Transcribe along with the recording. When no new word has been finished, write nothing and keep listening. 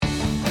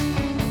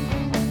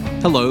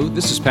Hello,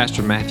 this is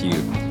Pastor Matthew.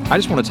 I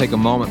just want to take a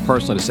moment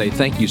personally to say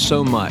thank you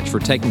so much for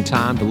taking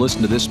time to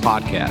listen to this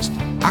podcast.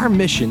 Our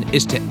mission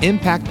is to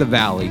impact the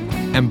valley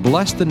and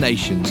bless the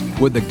nations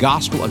with the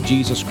gospel of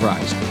Jesus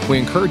Christ. We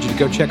encourage you to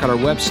go check out our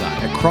website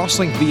at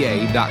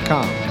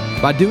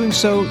crosslinkva.com. By doing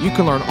so, you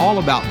can learn all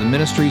about the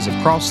ministries of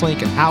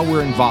Crosslink and how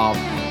we're involved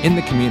in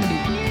the community.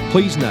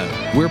 Please know,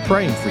 we're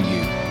praying for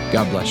you.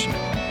 God bless you.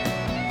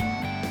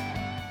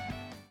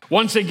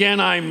 Once again,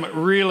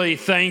 I'm really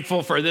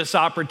thankful for this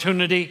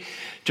opportunity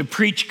to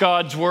preach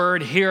God's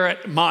word here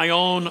at my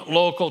own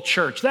local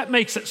church. That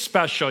makes it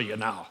special, you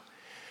know.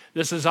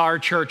 This is our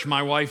church,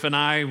 my wife and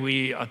I.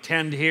 We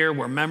attend here.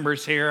 We're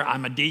members here.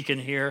 I'm a deacon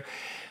here,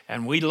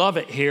 and we love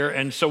it here.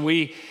 And so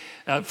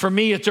for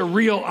me, it's a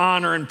real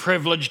honor and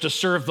privilege to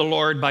serve the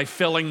Lord by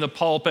filling the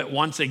pulpit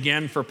once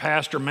again for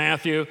Pastor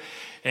Matthew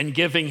and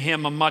giving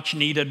him a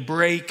much-needed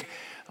break.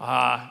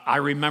 I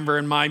remember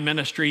in my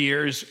ministry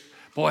years,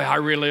 boy, I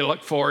really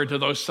look forward to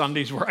those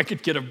Sundays where I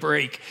could get a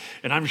break,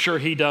 and I'm sure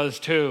he does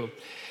too.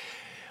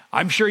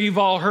 I'm sure you've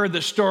all heard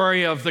the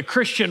story of the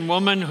Christian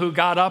woman who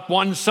got up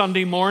one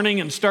Sunday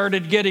morning and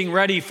started getting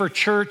ready for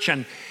church,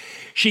 and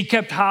she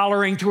kept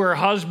hollering to her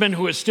husband,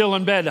 who was still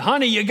in bed,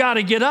 "Honey, you got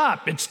to get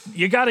up.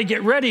 You got to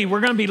get ready. We're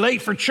going to be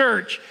late for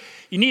church.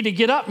 You need to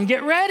get up and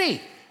get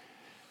ready."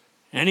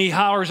 And he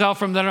hollers out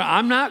from there,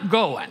 "I'm not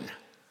going."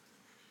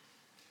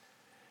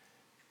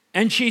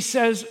 And she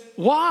says,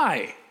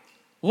 "Why?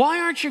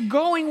 Why aren't you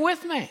going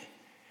with me?" And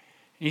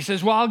he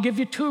says, "Well, I'll give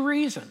you two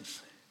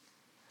reasons.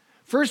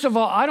 First of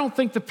all, I don't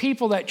think the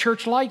people at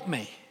church like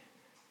me.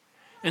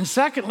 And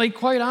secondly,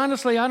 quite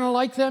honestly, I don't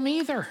like them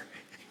either."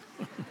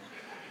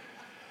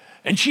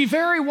 And she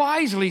very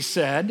wisely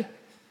said,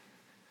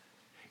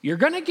 "You're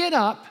going to get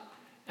up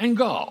and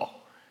go.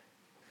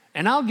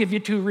 And I'll give you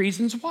two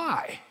reasons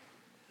why.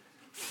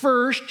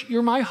 First,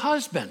 you're my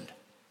husband,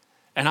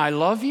 and I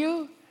love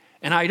you,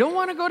 and I don't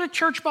want to go to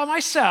church by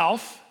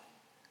myself.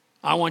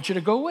 I want you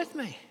to go with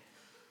me.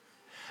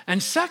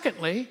 And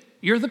secondly,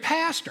 you're the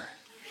pastor."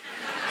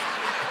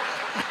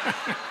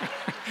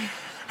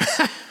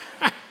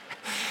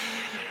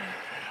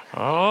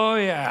 Oh,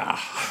 yeah.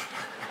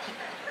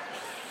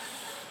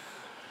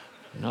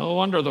 No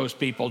wonder those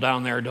people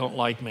down there don't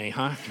like me,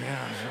 huh?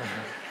 Yeah.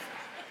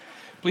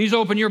 Please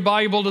open your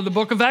Bible to the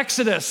book of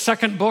Exodus,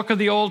 second book of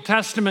the Old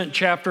Testament,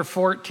 chapter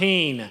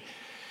 14.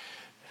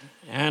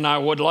 And I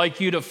would like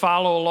you to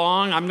follow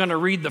along. I'm going to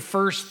read the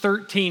first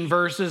 13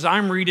 verses.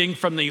 I'm reading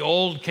from the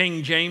Old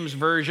King James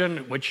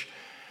Version, which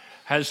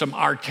has some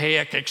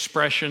archaic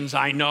expressions,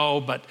 I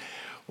know, but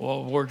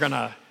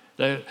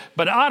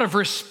but out of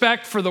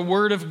respect for the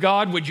Word of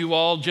God, would you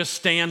all just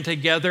stand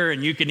together,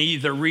 and you can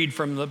either read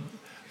from the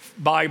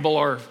Bible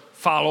or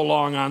follow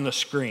along on the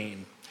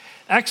screen.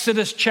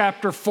 Exodus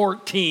chapter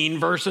 14,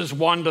 verses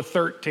 1 to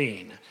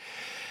 13.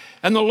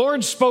 "And the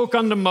Lord spoke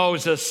unto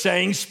Moses,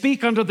 saying,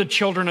 Speak unto the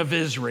children of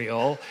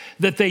Israel,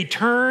 that they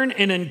turn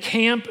and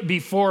encamp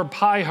before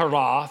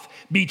Pi-hahiroth,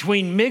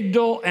 between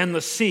Migdol and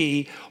the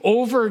sea,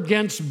 over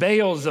against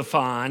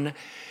Baal-zephon.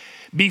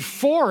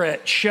 Before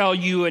it shall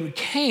you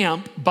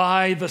encamp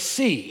by the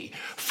sea.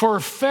 For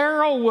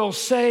Pharaoh will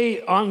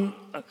say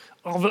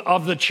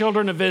of the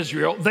children of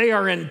Israel, They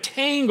are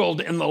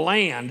entangled in the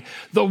land.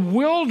 The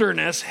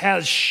wilderness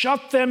has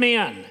shut them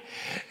in.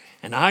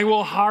 And I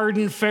will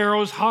harden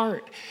Pharaoh's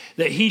heart,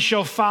 that he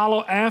shall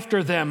follow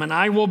after them, and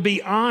I will be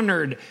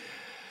honored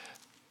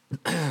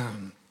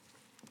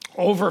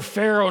over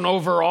Pharaoh and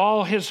over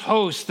all his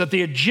hosts, that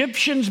the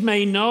Egyptians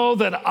may know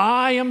that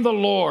I am the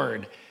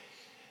Lord."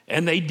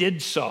 And they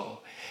did so.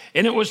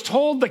 And it was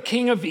told the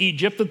king of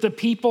Egypt that the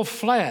people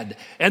fled,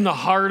 and the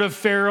heart of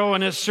Pharaoh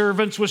and his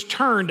servants was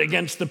turned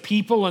against the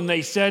people, and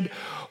they said,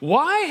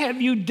 "Why have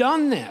you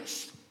done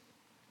this,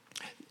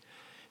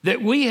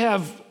 that we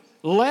have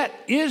let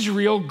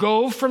Israel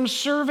go from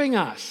serving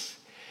us?"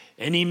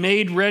 And he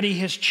made ready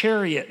his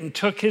chariot and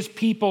took his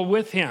people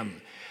with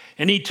him.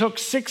 And he took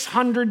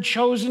 600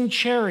 chosen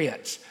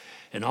chariots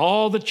and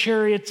all the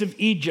chariots of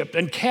Egypt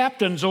and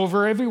captains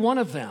over every one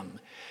of them.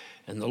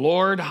 And the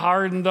Lord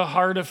hardened the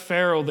heart of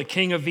Pharaoh, the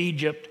king of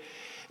Egypt,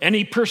 and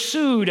he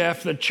pursued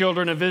after the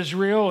children of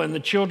Israel, and the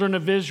children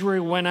of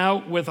Israel went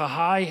out with a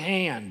high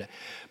hand.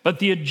 But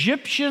the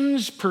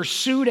Egyptians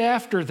pursued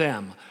after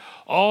them,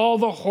 all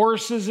the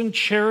horses and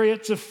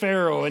chariots of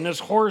Pharaoh and his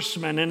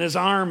horsemen and his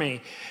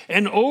army,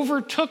 and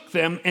overtook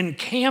them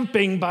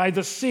encamping by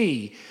the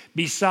sea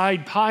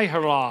beside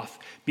Pi-hahiroth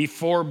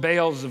before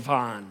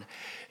Baal-zephon.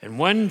 And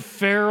when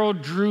Pharaoh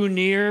drew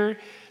near,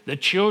 the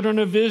children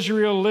of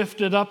Israel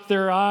lifted up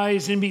their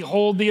eyes, and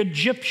behold, the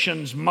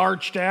Egyptians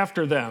marched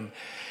after them.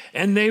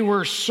 And they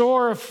were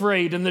sore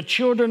afraid, and the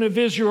children of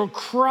Israel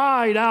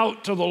cried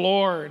out to the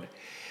Lord.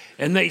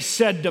 And they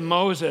said to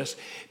Moses,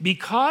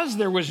 "Because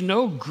there was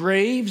no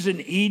graves in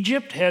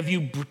Egypt, have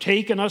you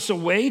taken us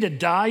away to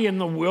die in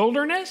the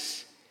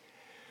wilderness?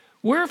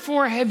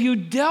 Wherefore have you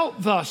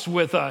dealt thus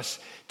with us,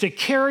 to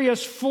carry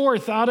us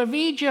forth out of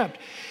Egypt?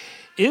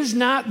 Is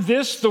not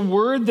this the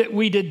word that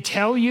we did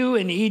tell you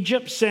in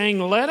Egypt, saying,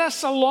 Let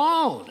us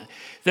alone,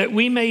 that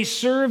we may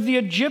serve the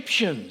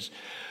Egyptians.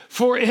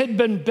 For it had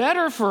been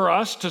better for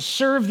us to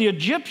serve the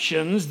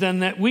Egyptians than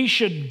that we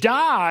should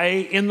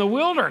die in the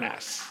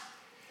wilderness.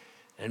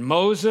 And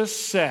Moses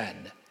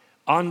said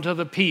unto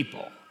the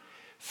people,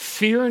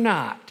 Fear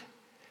not,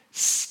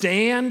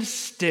 stand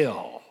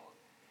still,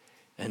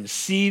 and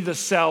see the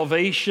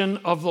salvation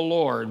of the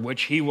Lord,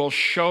 which he will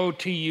show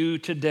to you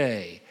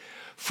today.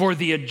 For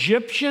the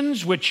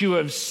Egyptians which you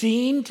have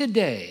seen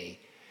today,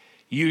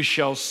 you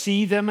shall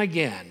see them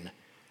again,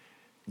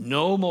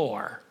 no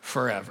more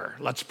forever.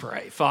 Let's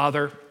pray.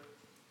 Father,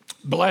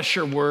 bless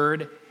your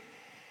word.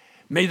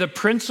 May the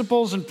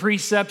principles and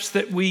precepts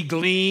that we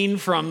glean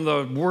from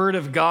the word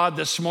of God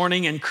this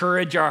morning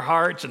encourage our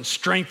hearts and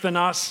strengthen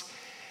us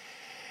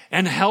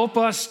and help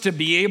us to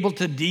be able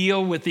to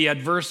deal with the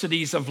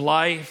adversities of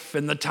life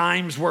and the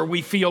times where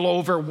we feel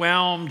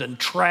overwhelmed and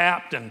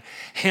trapped and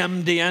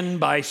hemmed in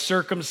by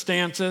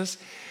circumstances.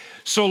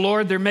 So,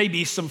 Lord, there may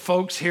be some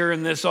folks here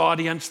in this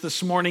audience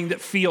this morning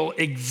that feel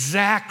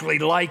exactly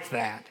like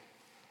that.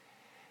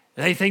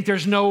 They think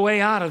there's no way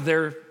out of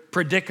their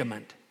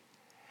predicament.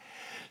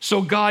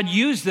 So, God,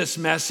 use this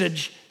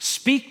message,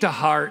 speak to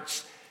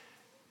hearts.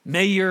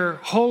 May your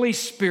Holy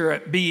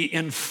Spirit be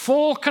in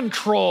full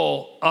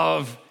control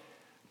of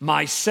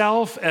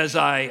myself as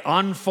I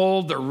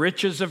unfold the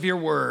riches of your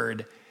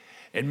word.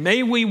 And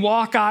may we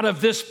walk out of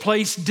this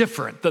place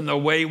different than the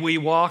way we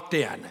walked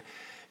in.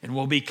 And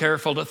we'll be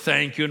careful to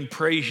thank you and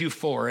praise you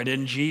for it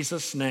in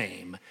Jesus'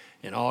 name.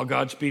 And all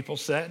God's people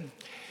said,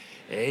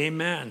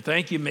 amen.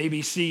 Thank you. You may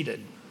be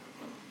seated.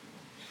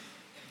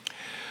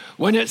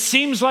 When it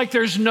seems like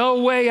there's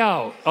no way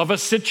out of a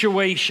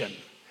situation,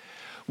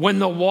 when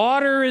the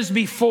water is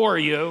before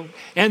you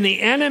and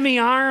the enemy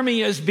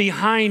army is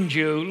behind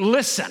you,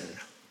 listen,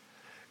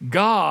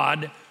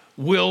 God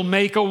will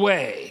make a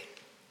way.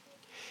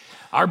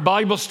 Our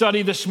Bible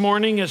study this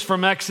morning is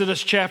from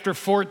Exodus chapter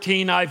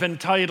 14. I've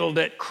entitled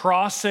it,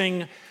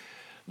 Crossing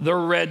the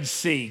Red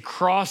Sea.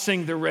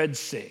 Crossing the Red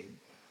Sea.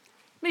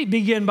 Let me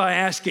begin by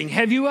asking,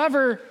 have you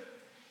ever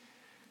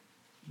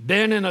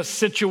been in a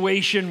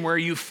situation where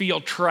you feel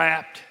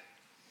trapped,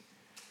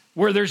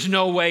 where there's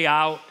no way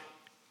out?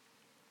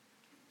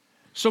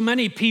 So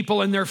many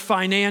people in their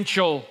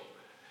financial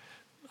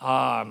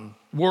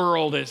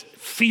world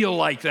feel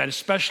like that,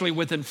 especially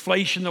with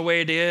inflation the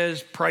way it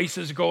is,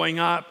 prices going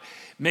up.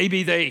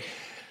 Maybe they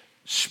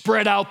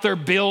spread out their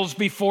bills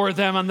before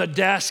them on the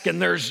desk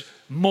and there's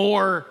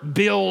more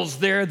bills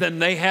there than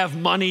they have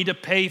money to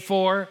pay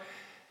for.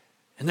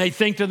 And they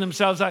think to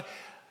themselves,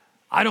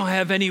 I don't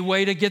have any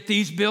way to get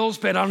these bills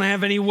paid. I don't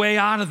have any way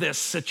out of this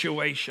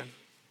situation.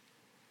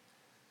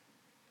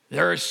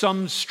 There are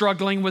some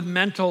struggling with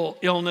mental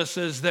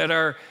illnesses that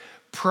are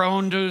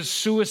prone to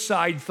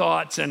suicide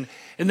thoughts. And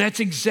that's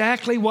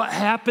exactly what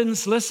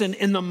happens, listen,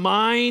 in the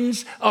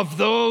minds of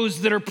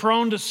those that are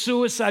prone to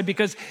suicide,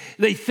 because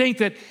they think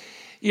that,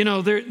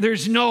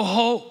 there's no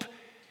hope.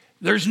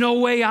 There's no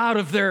way out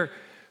of their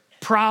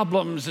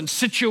problems and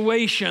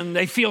situation.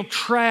 They feel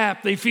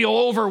trapped. They feel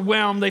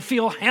overwhelmed. They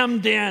feel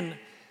hemmed in.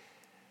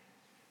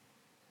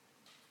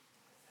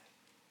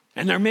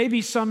 And there may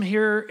be some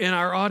here in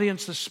our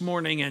audience this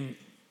morning, and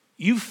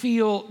you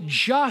feel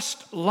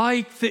just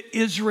like the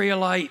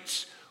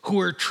Israelites who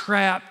were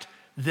trapped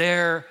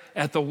there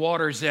at the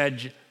water's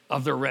edge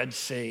of the Red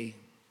Sea.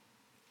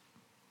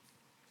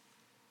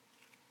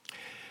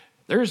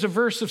 There's a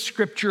verse of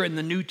scripture in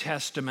the New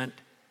Testament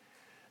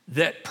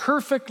that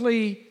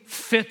perfectly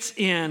fits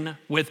in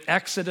with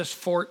Exodus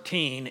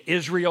 14,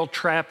 Israel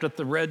trapped at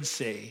the Red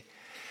Sea.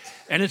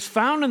 And it's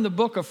found in the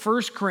book of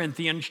 1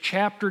 Corinthians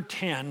chapter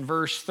 10,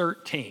 verse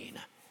 13.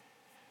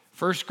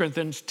 1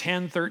 Corinthians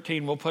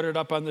 10:13, we'll put it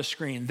up on the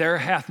screen. There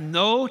hath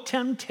no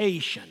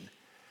temptation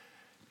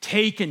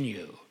taken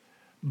you,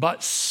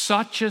 but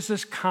such as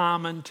is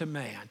common to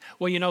man.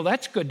 Well,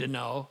 that's good to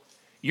know.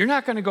 You're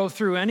not going to go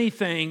through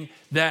anything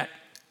that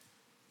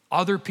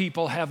other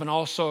people haven't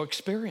also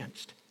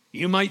experienced.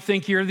 You might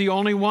think you're the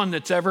only one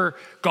that's ever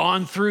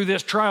gone through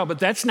this trial, but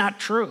that's not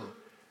true.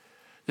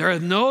 There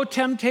hath no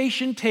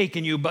temptation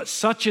taken you, but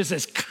such as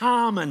is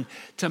common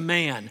to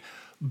man.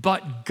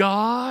 But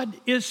God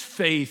is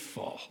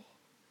faithful.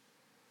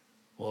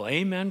 Well,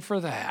 amen for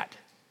that.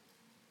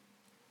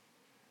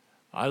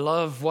 I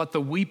love what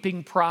the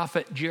weeping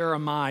prophet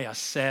Jeremiah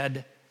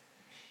said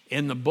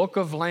in the book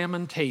of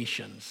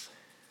Lamentations.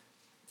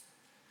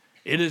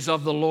 It is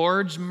of the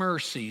Lord's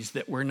mercies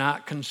that we're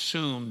not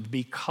consumed,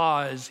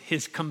 because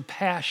his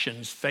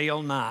compassions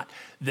fail not.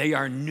 They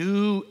are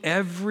new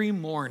every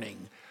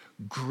morning.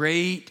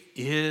 Great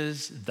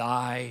is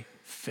thy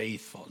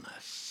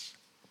faithfulness.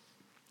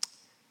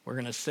 We're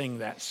going to sing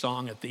that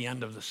song at the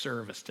end of the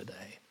service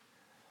today.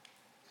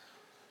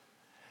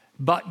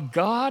 But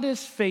God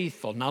is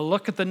faithful. Now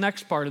look at the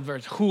next part of the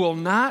verse. Who will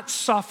not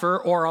suffer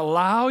or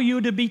allow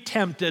you to be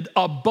tempted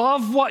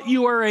above what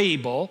you are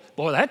able.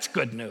 Boy, that's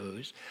good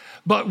news.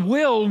 But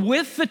will,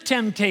 with the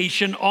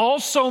temptation,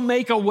 also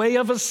make a way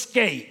of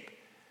escape.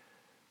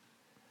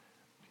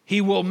 He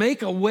will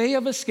make a way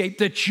of escape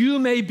that you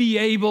may be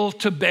able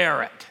to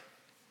bear it.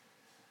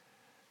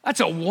 That's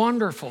a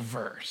wonderful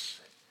verse.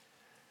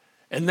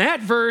 And that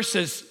verse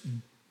is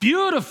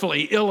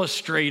beautifully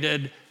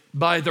illustrated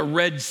by the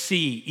Red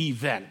Sea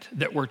event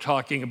that we're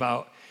talking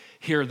about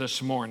here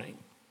this morning.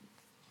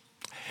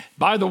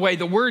 By the way,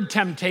 the word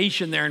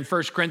temptation there in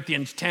 1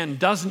 Corinthians 10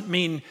 doesn't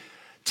mean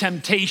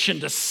temptation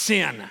to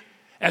sin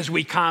as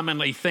we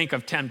commonly think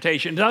of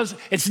temptation.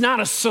 It's not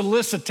a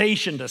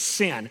solicitation to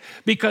sin,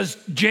 because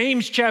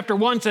James chapter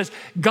 1 says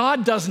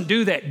God doesn't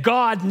do that.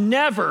 God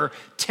never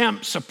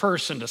tempts a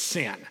person to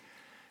sin.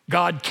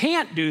 God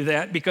can't do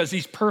that because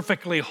he's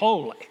perfectly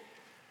holy.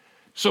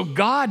 So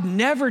God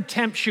never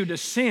tempts you to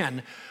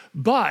sin,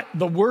 but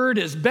the word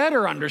is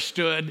better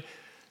understood.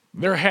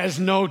 There has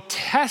no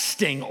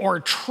testing or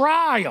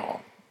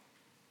trial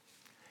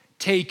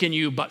taken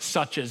you but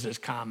such as is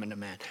common to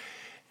man.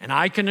 And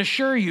I can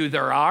assure you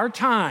there are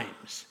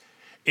times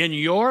in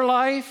your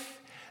life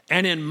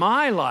and in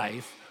my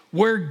life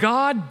where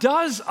God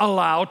does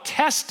allow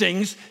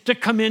testings to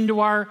come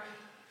into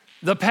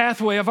the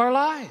pathway of our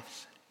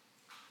lives.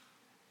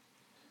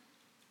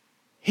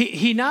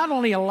 He not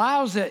only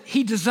allows it,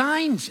 he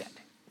designs it.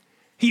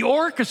 He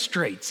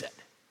orchestrates it.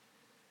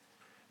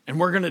 And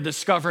we're going to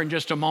discover in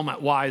just a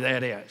moment why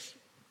that is.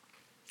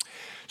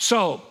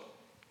 So,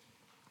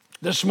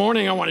 this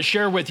morning I want to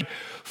share with you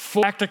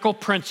 4 practical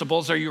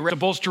principles. Are you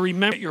supposed to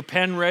remember, get your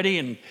pen ready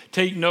and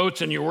take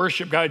notes in your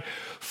worship guide?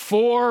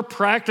 4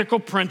 practical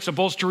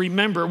principles to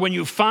remember when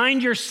you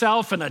find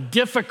yourself in a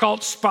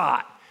difficult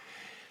spot,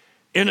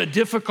 in a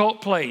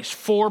difficult place.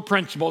 4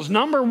 principles.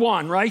 Number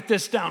 1, write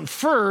this down.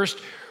 First,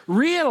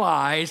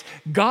 realize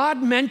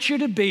God meant you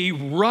to be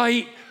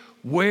right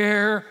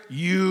where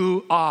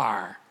you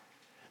are.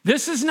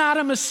 This is not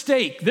a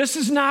mistake. This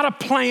is not a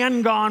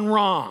plan gone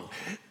wrong.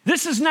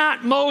 This is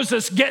not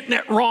Moses getting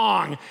it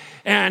wrong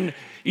and,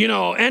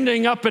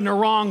 ending up in the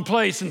wrong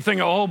place and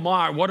thinking, oh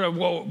my, what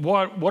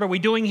are we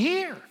doing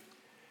here?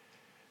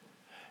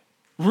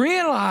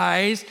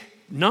 Realize,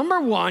 number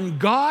 1,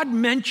 God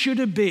meant you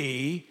to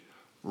be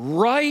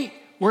right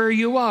where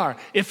you are.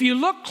 If you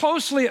look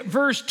closely at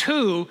verse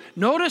 2,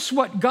 notice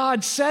what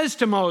God says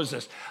to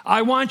Moses.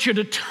 I want you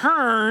to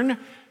turn.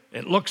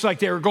 It looks like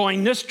they were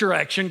going this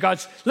direction.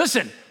 God's,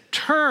 listen,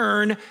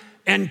 turn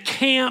and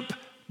camp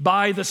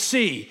by the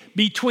sea,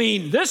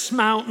 between this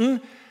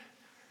mountain,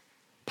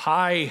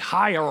 Pi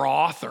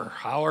Hahiroth, or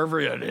however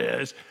it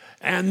is,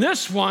 and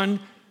this one,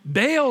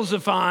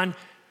 Baal-zephon.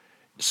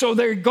 So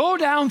they go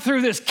down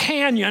through this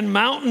canyon,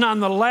 mountain on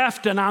the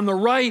left and on the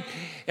right,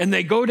 and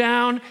they go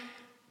down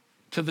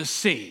to the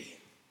sea.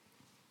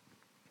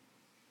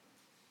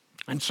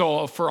 And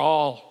so for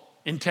all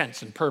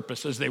intents and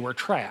purposes, they were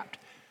trapped.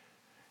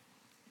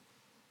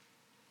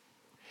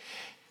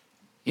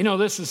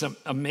 This is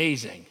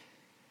amazing.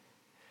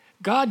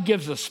 God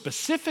gives a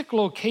specific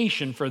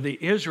location for the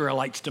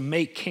Israelites to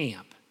make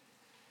camp,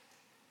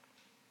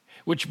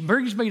 which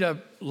brings me to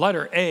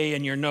letter A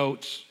in your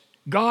notes.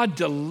 God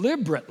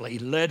deliberately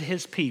led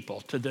his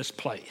people to this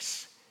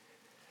place.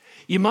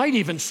 You might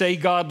even say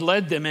God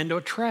led them into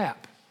a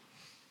trap.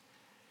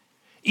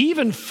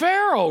 Even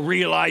Pharaoh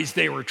realized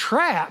they were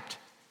trapped.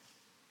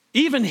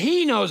 Even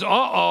he knows,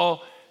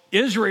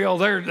 Israel,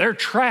 they're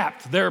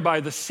trapped there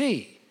by the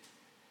sea.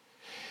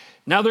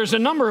 Now, there's a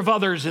number of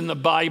others in the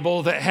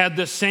Bible that had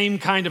the same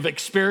kind of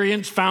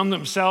experience, found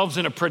themselves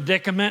in a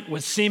predicament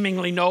with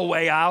seemingly no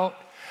way out.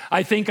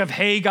 I think of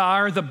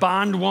Hagar, the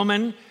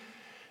bondwoman,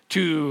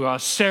 to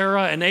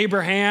Sarah and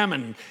Abraham,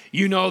 and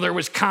there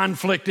was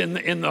conflict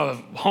in the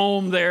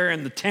home there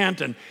in the tent,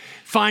 and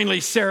finally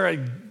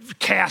Sarah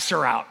casts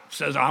her out,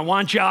 says, I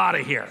want you out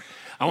of here.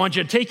 I want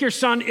you to take your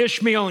son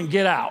Ishmael and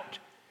get out.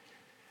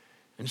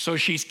 And so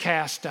she's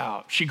cast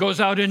out. She goes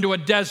out into a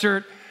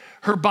desert.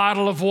 Her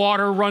bottle of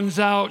water runs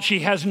out. She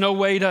has no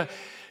way to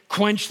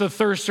quench the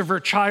thirst of her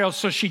child.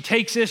 So she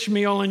takes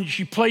Ishmael and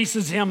she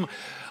places him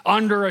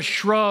under a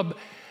shrub.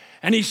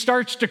 And he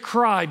starts to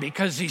cry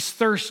because he's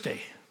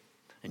thirsty.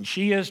 And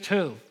she is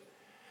too.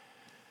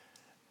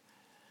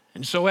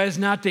 And so as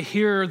not to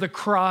hear the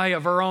cry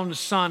of her own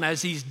son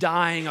as he's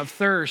dying of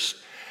thirst,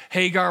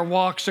 Hagar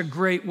walks a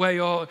great way.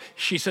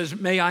 She says,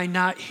 may I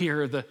not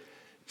hear the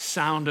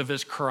sound of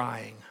his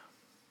crying.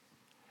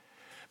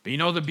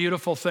 But the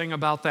beautiful thing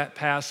about that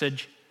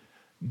passage?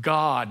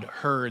 God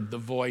heard the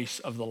voice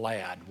of the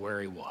lad where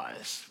he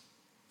was.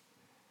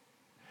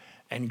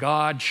 And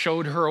God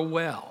showed her a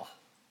well.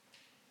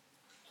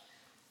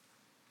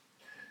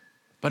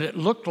 But it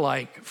looked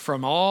like,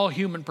 from all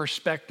human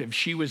perspective,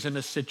 she was in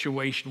a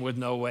situation with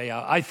no way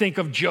out. I think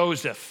of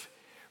Joseph,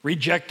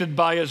 rejected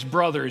by his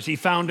brothers. He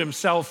found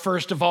himself,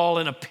 first of all,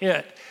 in a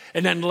pit.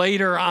 And then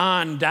later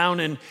on, down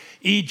in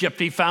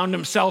Egypt, he found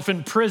himself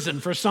in prison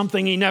for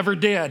something he never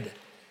did.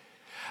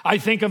 I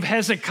think of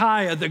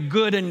Hezekiah, the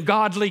good and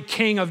godly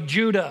king of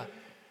Judah,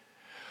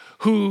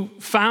 who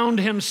found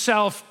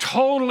himself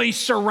totally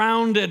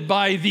surrounded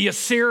by the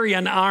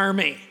Assyrian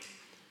army.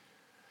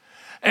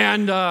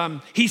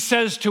 And he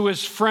says to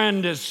his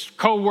friend, his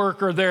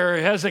co-worker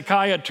there,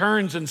 Hezekiah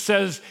turns and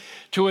says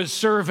to his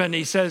servant,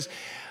 he says,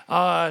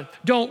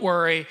 don't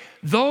worry,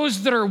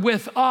 those that are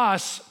with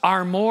us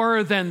are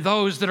more than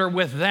those that are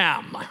with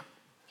them. And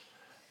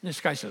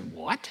this guy said,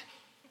 what?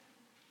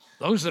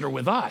 Those that are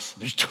with us?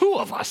 There's two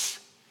of us.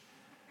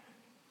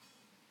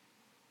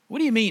 What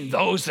do you mean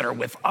those that are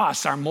with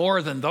us are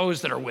more than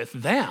those that are with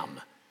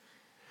them?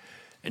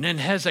 And then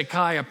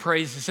Hezekiah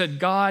prays and said,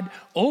 God,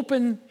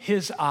 open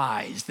his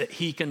eyes that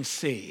he can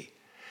see.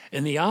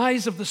 And the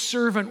eyes of the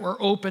servant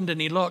were opened, and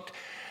he looked,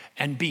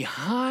 and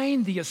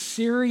behind the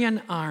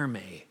Assyrian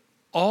army,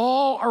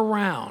 all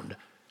around,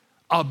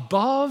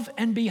 above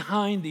and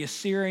behind the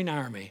Assyrian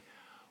army,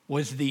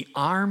 was the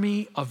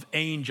army of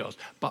angels.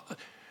 But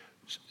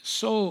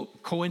so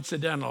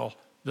coincidental,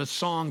 the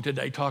song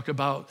today talked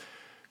about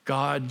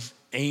God's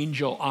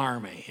angel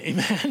army.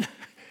 Amen?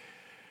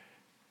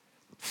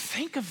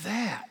 Think of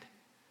that.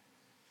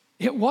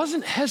 It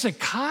wasn't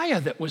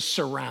Hezekiah that was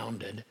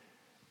surrounded.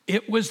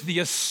 It was the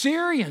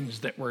Assyrians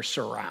that were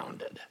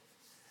surrounded.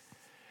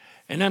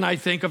 And then I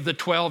think of the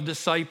 12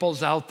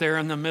 disciples out there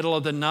in the middle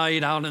of the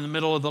night, out in the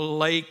middle of the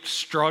lake,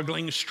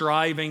 struggling,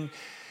 striving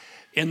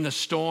in the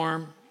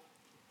storm.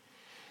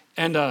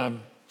 And,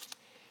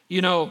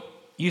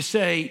 you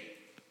say,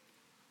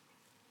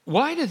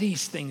 why do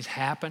these things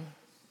happen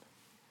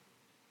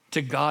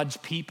to God's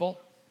people?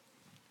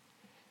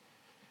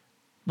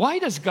 Why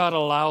does God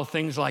allow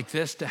things like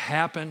this to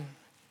happen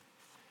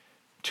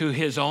to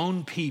his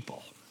own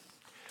people?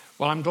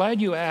 Well, I'm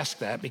glad you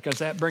asked that, because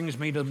that brings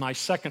me to my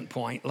second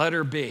point,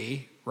 letter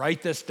B.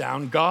 Write this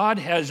down. God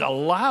has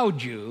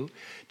allowed you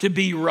to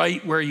be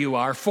right where you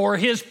are for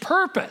his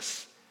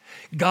purpose.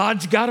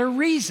 God's got a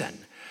reason.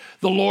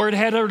 The Lord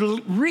had a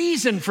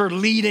reason for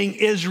leading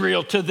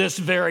Israel to this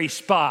very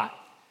spot.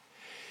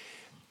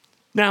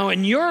 Now,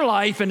 in your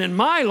life and in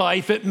my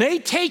life, it may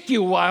take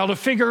you a while to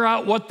figure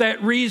out what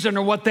that reason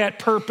or what that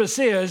purpose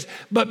is,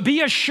 but be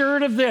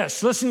assured of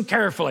this. Listen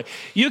carefully.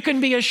 You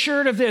can be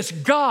assured of this.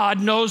 God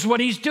knows what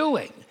he's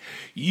doing.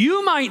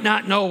 You might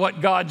not know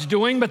what God's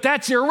doing, but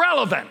that's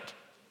irrelevant.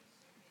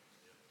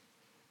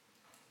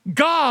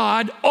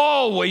 God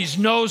always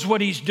knows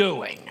what he's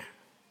doing.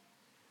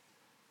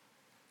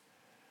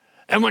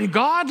 And when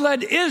God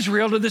led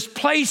Israel to this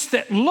place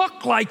that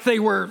looked like they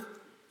were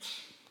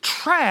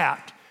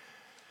trapped,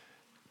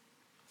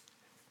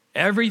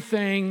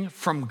 everything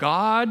from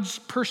God's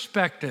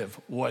perspective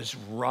was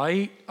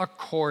right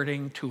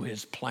according to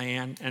his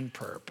plan and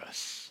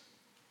purpose.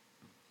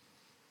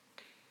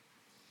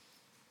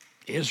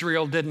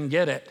 Israel didn't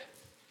get it.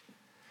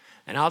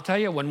 And I'll tell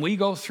you, when we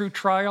go through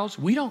trials,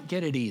 we don't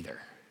get it either.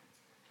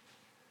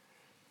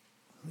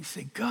 We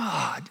say,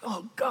 God,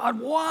 oh God,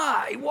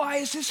 why? Why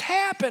is this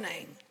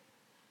happening?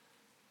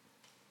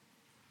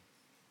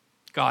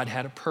 God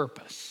had a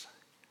purpose.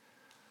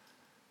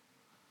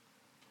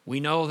 We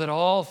know that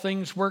all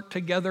things work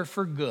together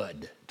for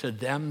good to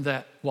them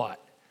that what?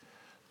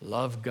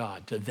 Love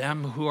God. To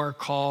them who are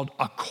called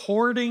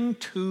according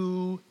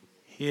to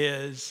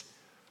his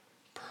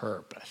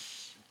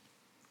purpose.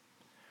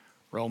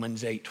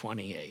 Romans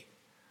 8:28.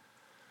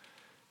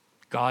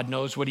 God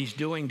knows what he's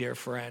doing, dear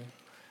friend.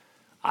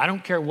 I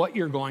don't care what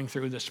you're going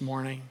through this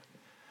morning.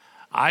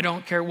 I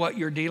don't care what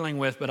you're dealing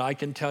with, but I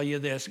can tell you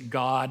this,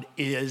 God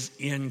is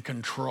in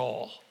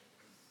control.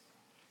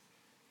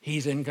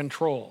 He's in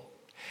control.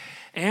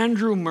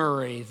 Andrew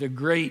Murray, the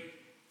great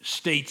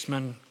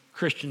statesman,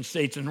 Christian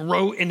statesman,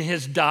 wrote in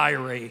his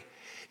diary,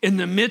 in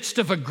the midst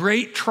of a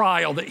great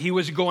trial that he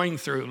was going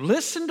through.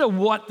 Listen to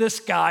what this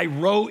guy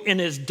wrote in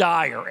his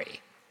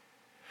diary.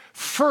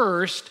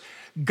 First,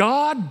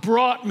 God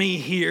brought me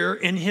here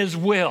in his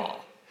will.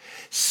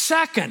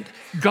 Second,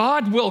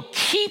 God will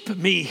keep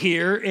me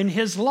here in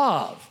his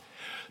love.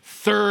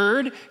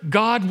 Third,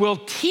 God will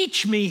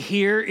teach me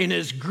here in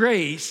his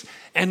grace.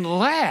 And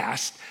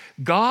last,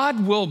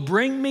 God will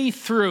bring me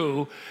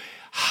through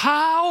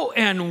how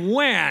and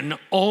when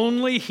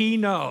only he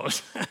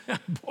knows.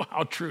 Boy,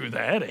 how true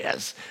that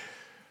is.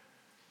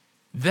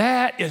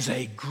 That is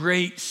a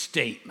great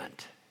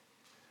statement.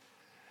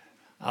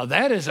 Now,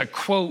 that is a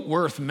quote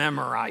worth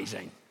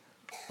memorizing.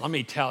 Let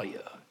me tell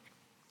you.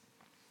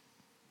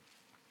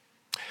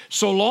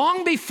 So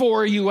long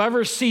before you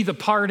ever see the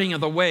parting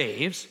of the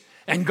waves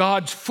and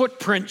God's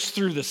footprints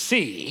through the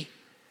sea,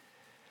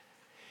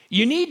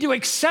 you need to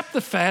accept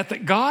the fact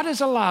that God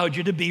has allowed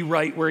you to be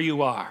right where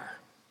you are.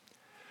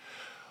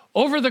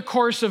 Over the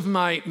course of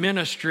my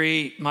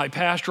ministry, my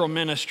pastoral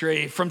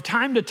ministry, from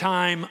time to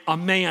time, a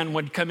man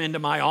would come into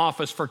my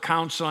office for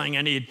counseling,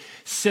 and he'd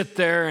sit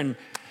there and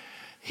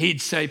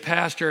he'd say,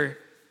 Pastor,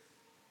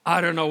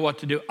 I don't know what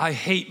to do. I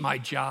hate my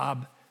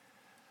job.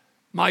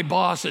 My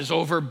boss is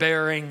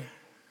overbearing.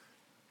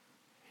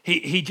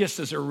 He just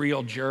is a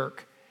real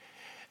jerk.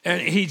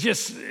 And he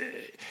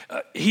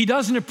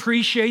doesn't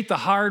appreciate the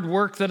hard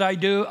work that I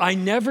do. I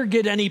never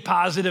get any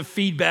positive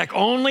feedback,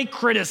 only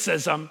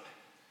criticism.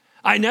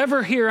 I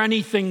never hear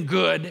anything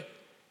good.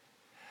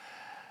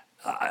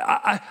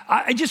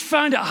 I just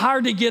find it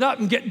hard to get up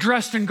and get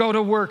dressed and go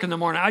to work in the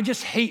morning. I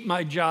just hate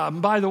my job.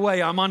 And by the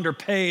way, I'm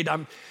underpaid.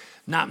 I'm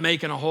not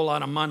making a whole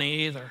lot of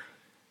money either.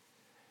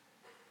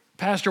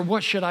 Pastor,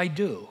 what should I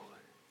do?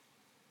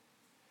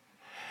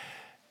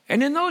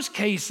 And in those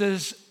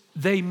cases,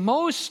 they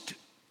most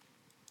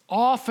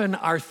often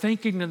are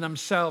thinking to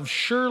themselves,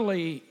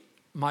 surely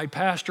my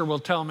pastor will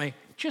tell me,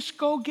 just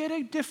go get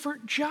a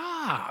different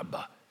job.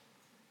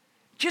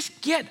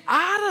 Just get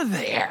out of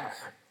there.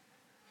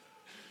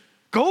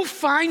 Go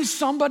find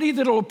somebody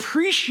that'll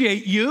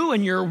appreciate you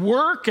and your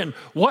work and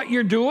what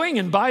you're doing,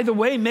 and by the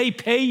way, may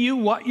pay you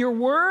what you're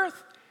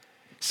worth.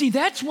 See,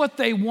 that's what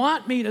they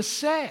want me to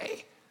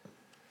say.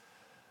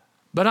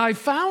 But I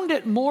found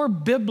it more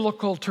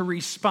biblical to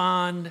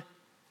respond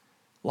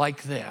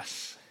like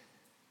this.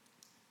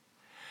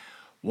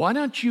 Why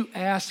don't you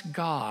ask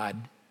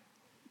God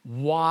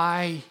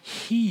why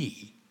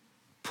He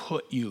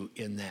put you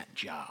in that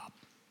job?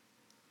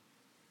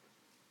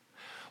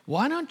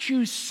 Why don't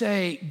you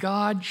say,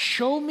 God,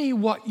 show me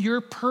what your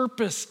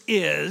purpose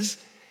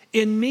is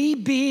in me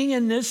being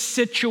in this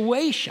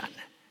situation?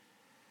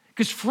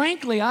 Because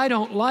frankly, I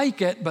don't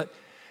like it, but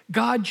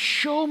God,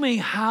 show me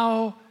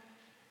how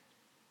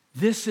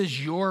this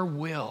is your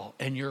will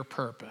and your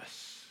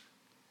purpose.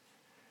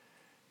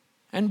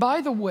 And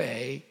by the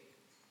way,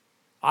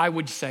 I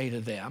would say to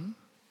them,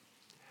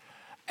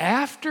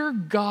 after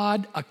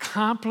God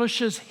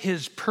accomplishes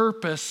His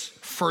purpose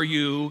for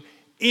you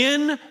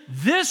in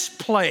this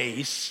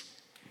place,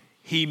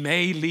 He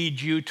may lead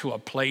you to a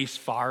place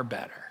far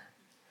better.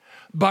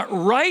 But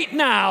right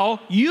now,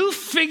 you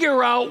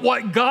figure out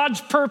what God's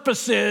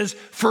purpose is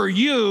for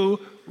you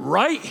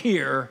right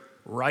here,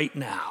 right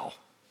now.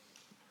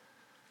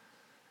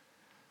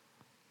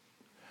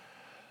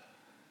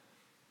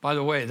 By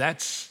the way,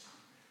 that's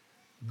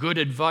good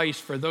advice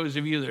for those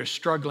of you that are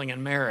struggling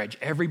in marriage.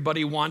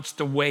 Everybody wants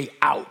the way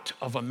out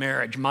of a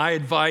marriage. My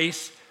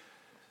advice,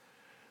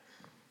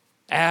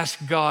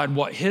 ask God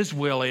what His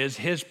will is,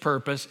 His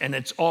purpose, and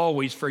it's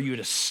always for you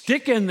to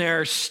stick in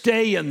there,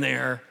 stay in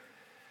there,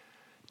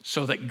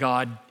 so that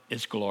God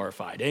is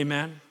glorified.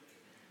 Amen?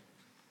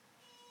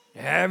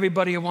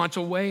 Everybody wants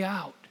a way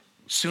out.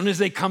 As soon as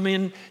they come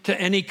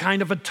into any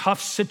kind of a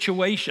tough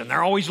situation,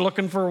 they're always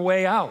looking for a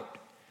way out.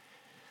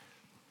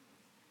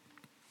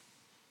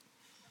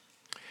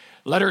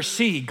 Letter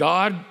C,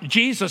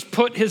 Jesus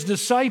put His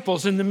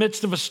disciples in the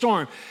midst of a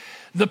storm.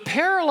 The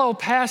parallel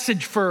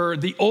passage for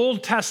the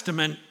Old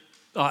Testament,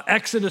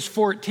 Exodus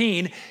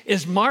 14,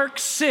 is Mark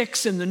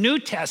 6 in the New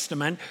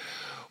Testament,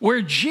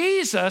 where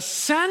Jesus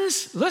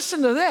sends,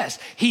 listen to this,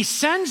 He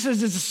sends His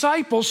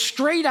disciples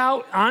straight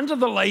out onto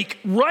the lake,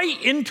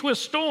 right into a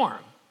storm.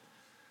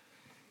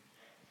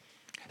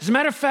 As a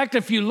matter of fact,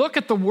 if you look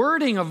at the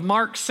wording of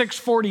Mark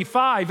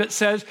 6:45, it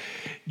says,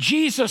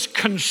 Jesus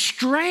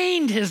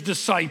constrained His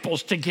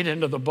disciples to get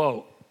into the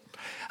boat.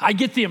 I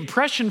get the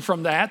impression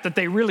from that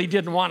they really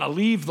didn't want to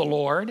leave the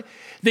Lord.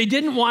 They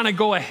didn't want to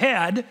go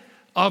ahead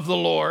of the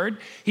Lord.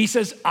 He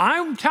says,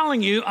 I'm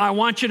telling you, I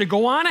want you to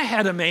go on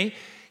ahead of me,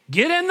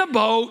 get in the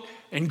boat,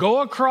 and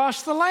go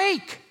across the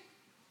lake.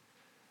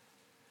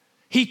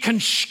 He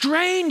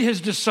constrained His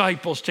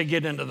disciples to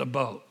get into the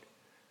boat.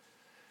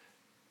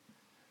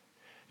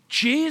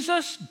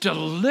 Jesus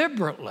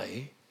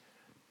deliberately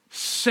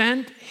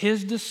sent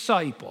His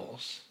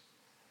disciples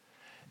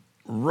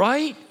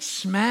right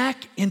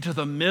smack into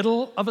the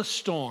middle of a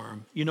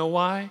storm. You know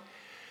why?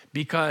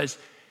 Because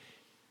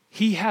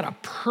He had a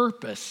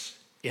purpose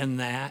in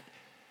that.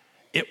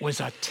 It was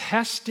a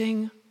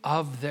testing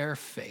of their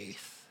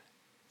faith.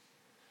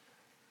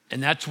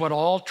 And that's what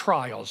all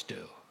trials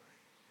do.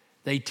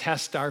 They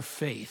test our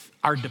faith,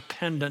 our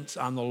dependence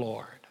on the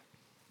Lord.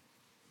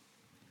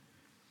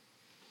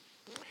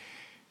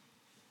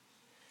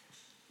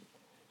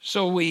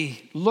 So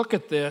we look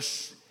at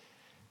this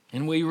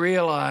and we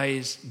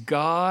realize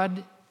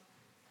God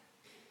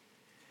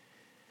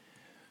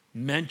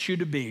meant you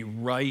to be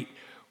right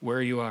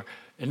where you are.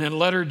 And then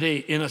letter D,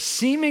 in a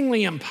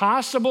seemingly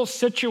impossible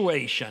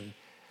situation,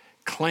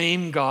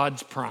 claim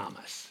God's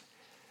promise.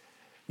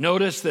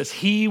 Notice this,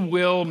 He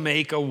will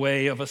make a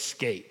way of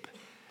escape.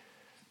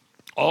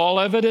 All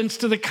evidence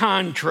to the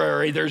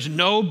contrary, there's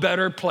no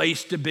better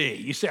place to be.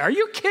 You say, are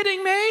you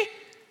kidding me?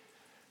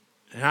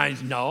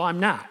 And no, I'm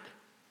not.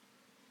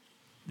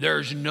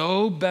 There's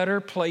no better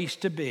place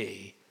to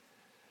be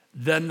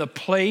than the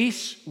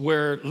place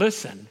where,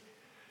 listen,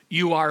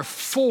 you are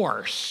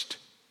forced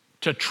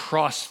to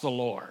trust the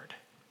Lord.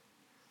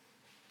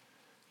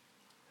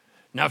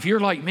 Now, if you're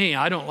like me,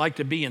 I don't like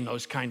to be in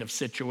those kind of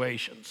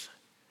situations.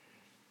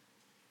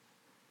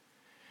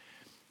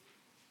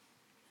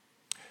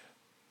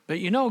 But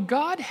you know,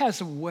 God has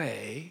a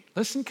way,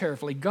 listen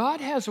carefully, God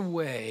has a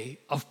way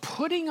of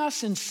putting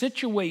us in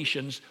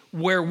situations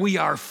where we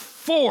are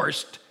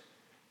forced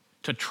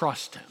to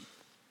trust Him.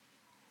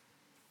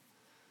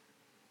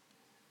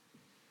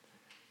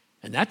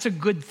 And that's a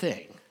good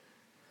thing.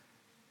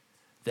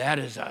 That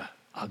is a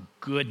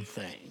good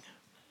thing.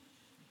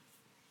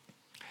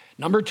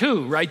 Number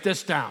 2, write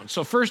this down.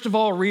 So first of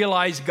all,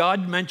 realize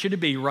God meant you to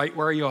be right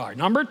where you are.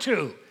 Number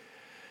 2,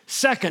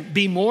 second,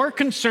 be more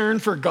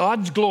concerned for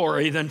God's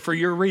glory than for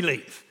your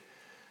relief.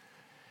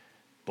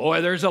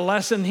 Boy, there's a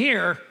lesson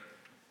here.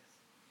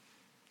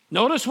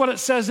 Notice what it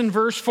says in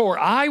verse 4.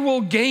 I will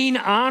gain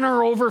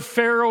honor over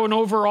Pharaoh and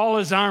over all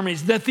his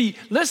armies, that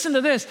listen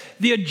to this,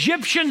 the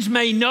Egyptians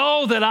may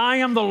know that I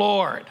am the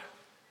Lord.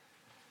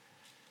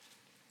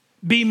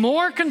 Be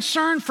more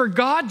concerned for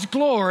God's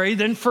glory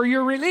than for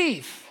your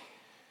relief.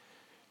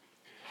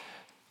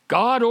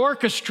 God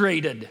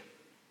orchestrated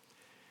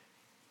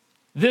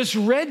this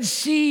Red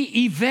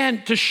Sea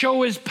event to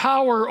show his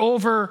power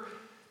over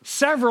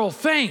several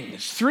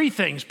things, 3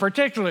 things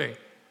particularly.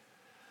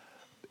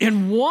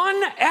 In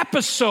one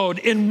episode,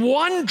 in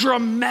one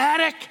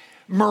dramatic,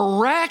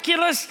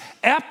 miraculous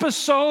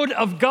episode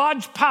of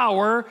God's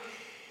power,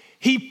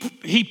 he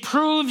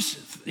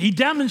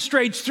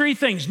demonstrates 3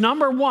 things.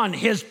 Number 1,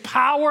 his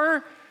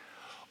power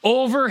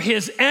over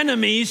his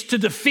enemies to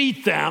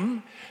defeat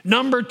them.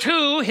 Number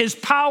 2, his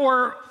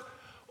power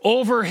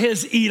over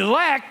his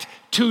elect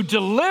to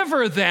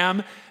deliver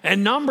them.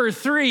 And number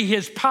 3,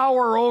 his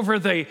power over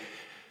the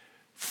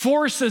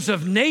forces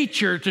of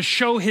nature to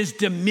show his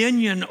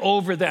dominion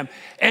over them.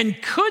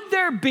 And could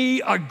there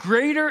be a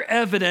greater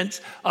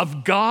evidence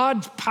of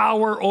God's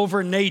power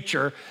over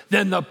nature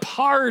than the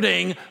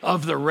parting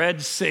of the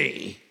Red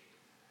Sea?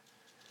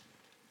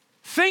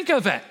 Think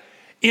of it.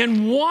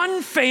 In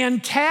one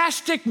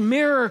fantastic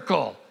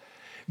miracle,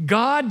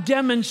 God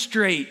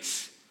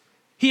demonstrates,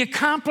 he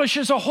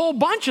accomplishes a whole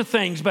bunch of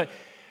things, but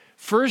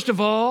first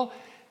of all,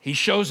 he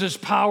shows his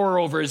power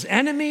over his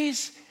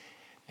enemies,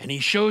 and he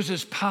shows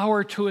his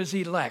power to his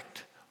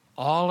elect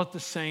all at the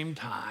same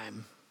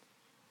time.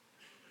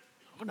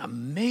 What an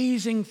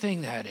amazing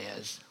thing that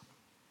is.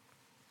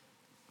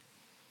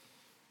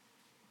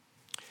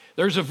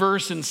 There's a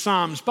verse in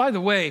Psalms. By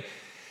the way,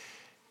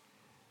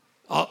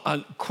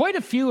 quite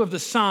a few of the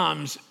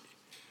Psalms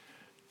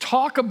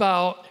talk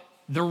about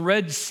the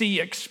Red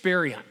Sea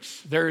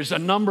experience. There's a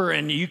number,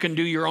 and you can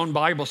do your own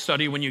Bible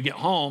study when you get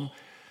home,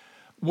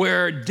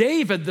 where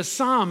David, the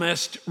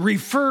psalmist,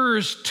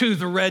 refers to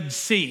the Red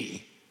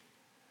Sea.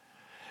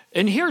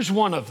 And here's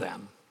one of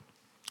them.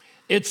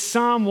 It's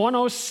Psalm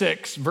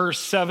 106, verse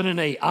 7 and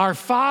 8. Our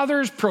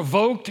fathers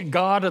provoked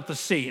God at the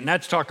sea. And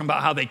that's talking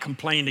about how they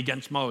complained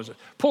against Moses.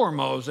 Poor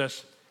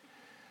Moses.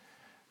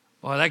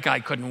 Well, that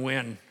guy couldn't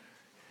win.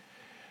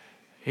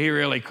 He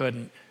really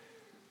couldn't.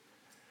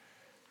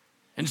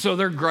 And so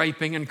they're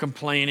griping and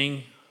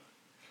complaining,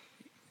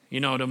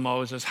 to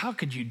Moses. How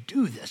could you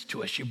do this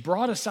to us? You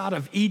brought us out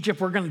of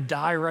Egypt. We're going to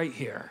die right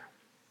here.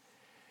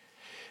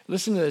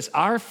 Listen to this.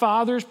 Our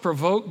fathers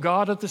provoked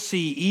God at the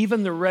sea,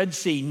 even the Red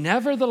Sea.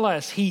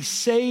 Nevertheless, he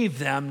saved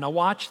them. Now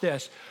watch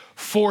this.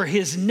 For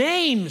his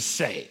name's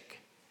sake,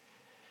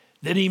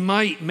 that he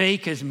might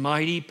make his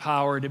mighty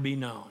power to be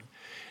known.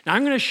 Now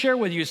I'm going to share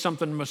with you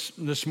something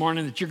this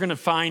morning that you're going to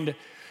find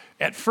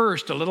at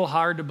first a little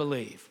hard to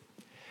believe.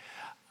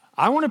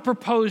 I want to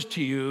propose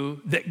to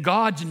you that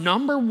God's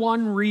number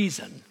 1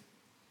 reason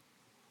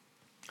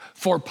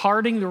for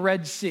parting the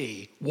Red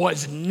Sea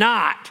was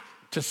not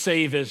to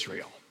save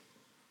Israel.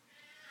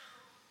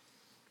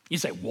 You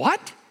say,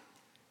 what?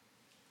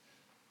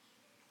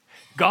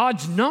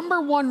 God's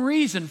number 1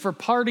 reason for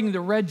parting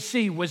the Red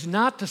Sea was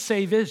not to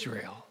save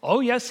Israel. Oh,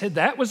 yes,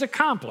 that was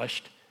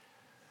accomplished.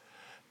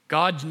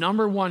 God's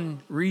number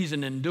 1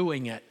 reason in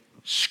doing it,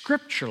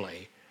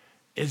 scripturally,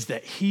 is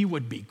that he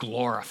would be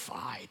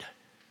glorified.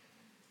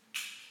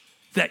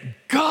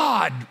 That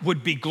God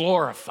would be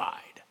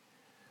glorified.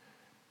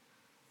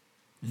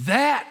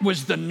 That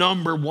was the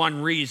number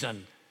 1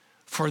 reason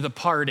for the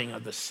parting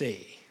of the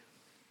sea.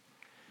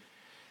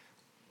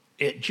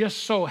 It just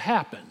so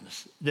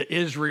happens that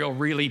Israel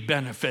really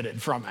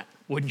benefited from it.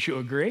 Wouldn't you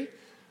agree?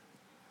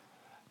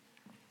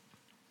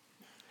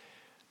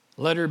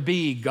 Letter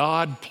B,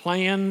 God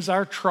plans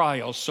our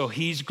trials so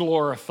he's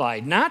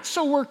glorified, not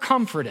so we're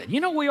comforted.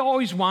 We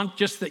always want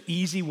just the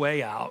easy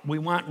way out. We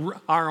want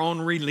our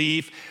own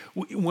relief.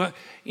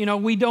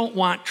 We don't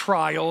want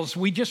trials.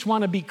 We just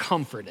want to be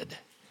comforted.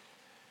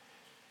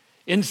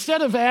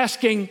 Instead of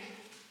asking,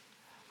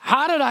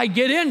 how did I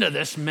get into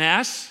this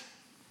mess?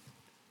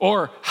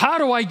 Or how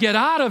do I get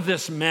out of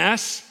this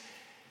mess?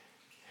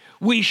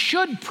 We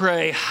should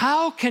pray,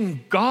 how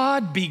can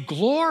God be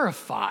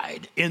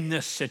glorified in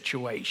this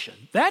situation?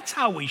 That's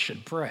how we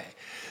should pray.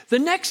 The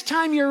next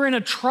time you're in a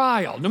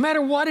trial, no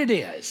matter what it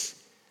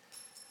is,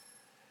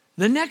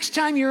 the next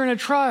time you're in a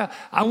trial,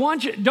 I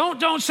want you,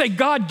 don't say,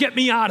 God, get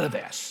me out of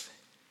this.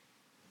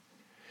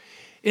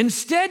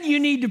 Instead, you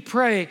need to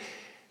pray,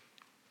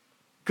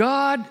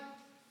 God,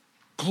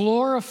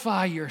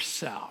 glorify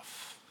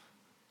yourself.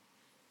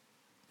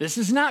 This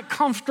is not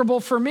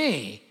comfortable for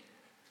me.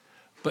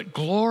 But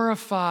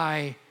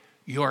glorify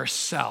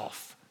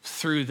yourself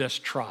through this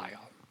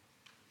trial.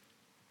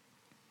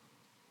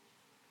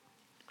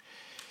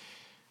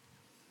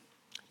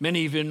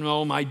 Many of you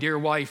know my dear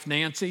wife,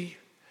 Nancy,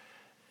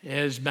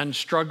 has been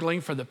struggling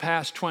for the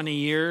past 20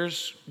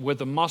 years with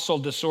a muscle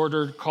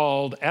disorder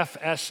called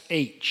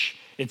FSH.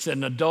 It's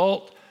an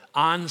adult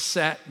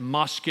onset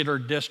muscular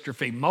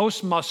dystrophy.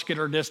 Most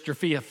muscular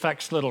dystrophy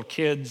affects little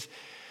kids.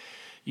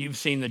 You've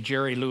seen the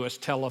Jerry Lewis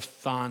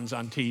telethons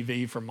on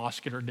TV for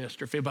muscular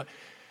dystrophy, but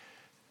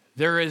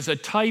There is a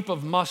type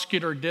of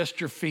muscular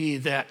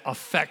dystrophy that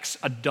affects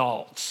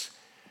adults.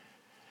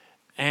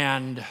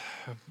 And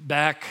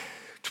back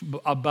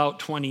about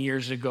 20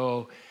 years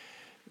ago,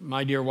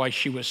 my dear wife,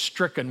 she was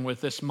stricken with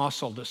this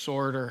muscle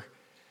disorder.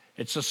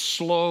 It's a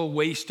slow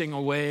wasting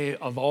away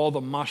of all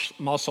the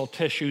muscle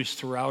tissues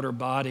throughout her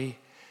body.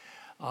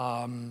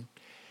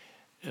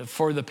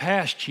 For the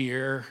past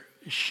year,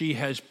 she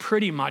has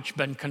pretty much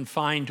been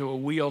confined to a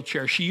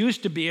wheelchair. She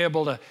used to be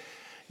able to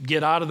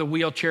get out of the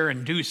wheelchair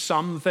and do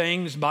some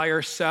things by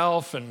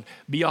herself and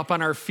be up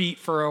on her feet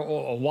for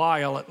a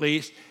while at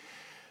least.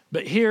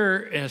 But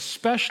here,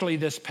 especially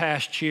this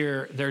past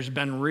year, there's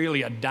been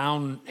really a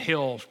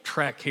downhill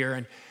trek here,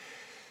 and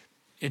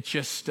it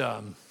just,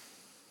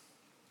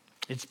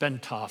 it's been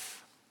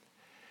tough.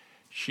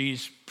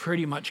 She's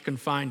pretty much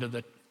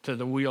confined to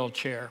the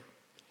wheelchair.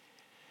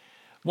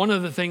 One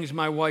of the things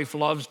my wife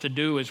loves to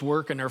do is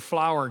work in her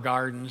flower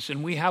gardens,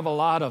 and we have a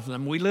lot of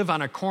them. We live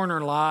on a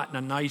corner lot in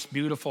a nice,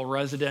 beautiful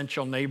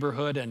residential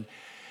neighborhood, and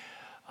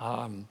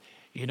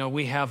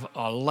we have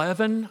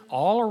 11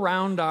 all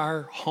around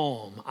our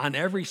home on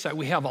every side.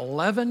 We have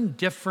 11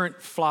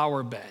 different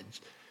flower beds.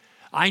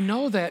 I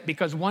know that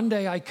because one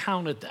day I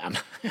counted them.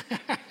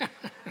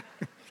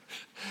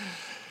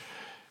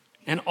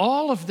 And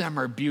all of them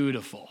are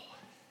beautiful.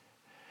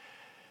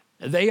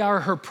 They are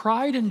her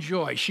pride and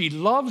joy. She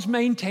loves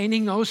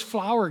maintaining those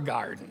flower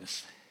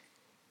gardens.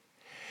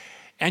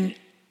 And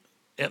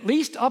at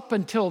least up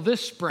until this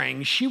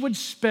spring, she would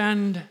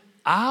spend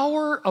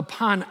hour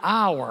upon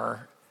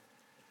hour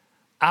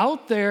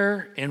out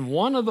there in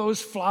one of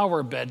those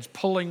flower beds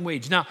pulling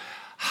weeds. Now,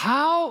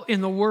 how in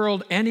the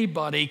world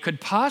anybody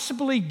could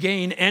possibly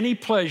gain any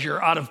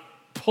pleasure out of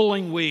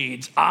pulling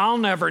weeds, I'll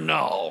never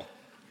know.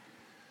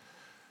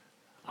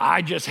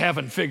 I just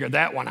haven't figured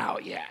that one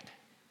out yet.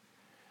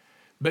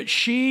 But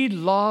she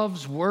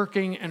loves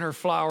working in her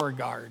flower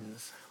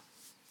gardens.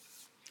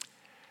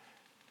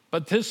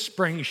 But this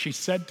spring she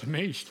said to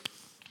me,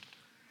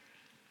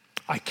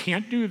 I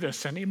can't do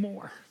this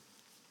anymore.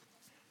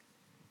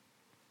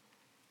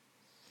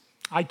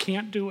 I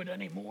can't do it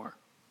anymore.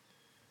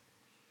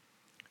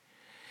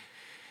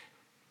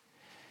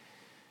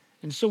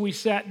 And so we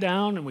sat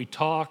down and we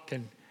talked,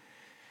 and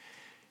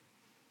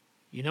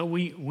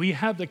we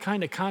have the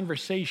kind of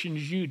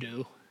conversations you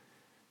do.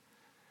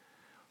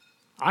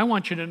 I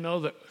want you to know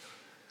that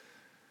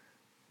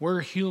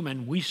we're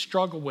human. We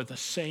struggle with the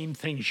same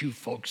things you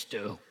folks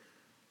do.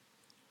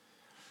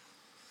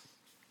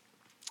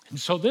 And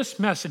so this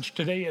message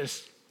today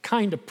is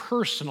kind of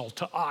personal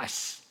to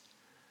us.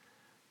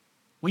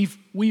 We've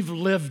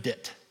lived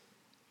it.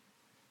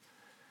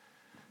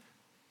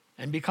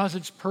 And because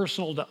it's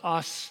personal to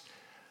us,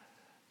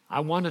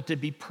 I want it to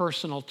be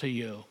personal to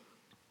you.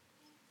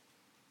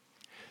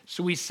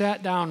 So we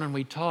sat down and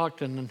we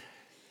talked, and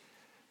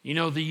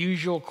the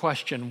usual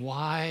question,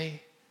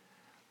 why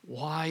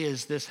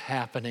is this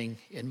happening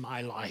in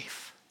my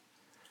life?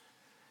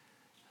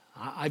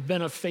 I've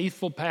been a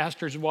faithful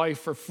pastor's wife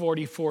for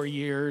 44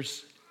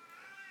 years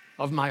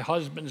of my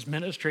husband's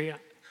ministry.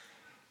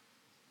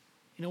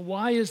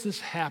 Why is this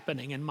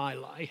happening in my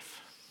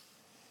life?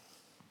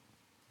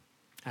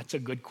 That's a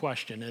good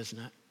question, isn't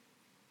it?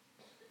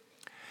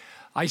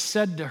 I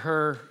said to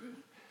her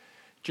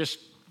just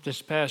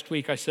this past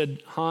week, I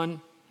said,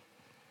 hon,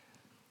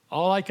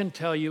 all I can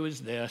tell you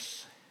is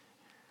this.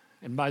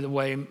 And by the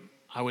way,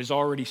 I was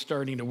already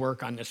starting to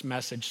work on this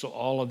message, so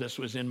all of this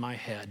was in my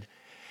head.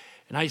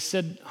 And I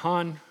said,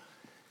 hon,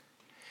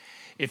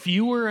 if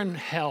you were in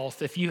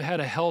health, if you had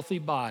a healthy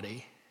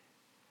body,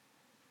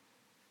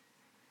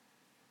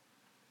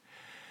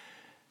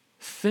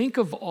 think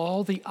of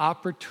all the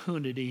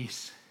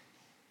opportunities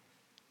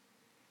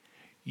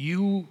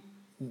you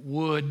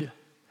would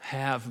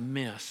have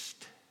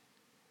missed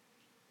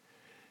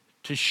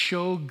to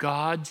show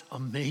God's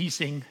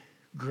amazing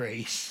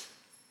grace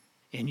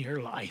in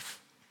your life.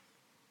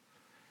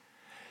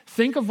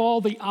 Think of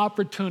all the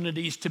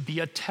opportunities to be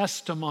a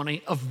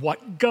testimony of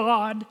what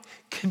God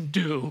can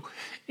do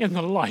in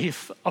the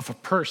life of a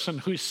person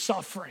who's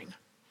suffering.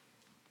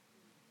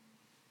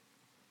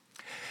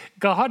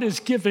 God has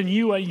given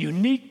you a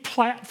unique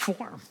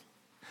platform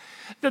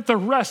that the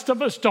rest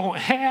of us don't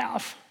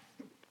have.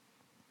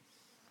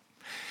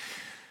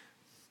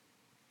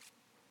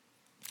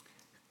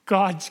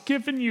 God's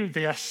given you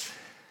this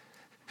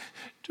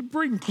to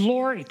bring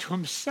glory to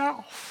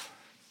himself.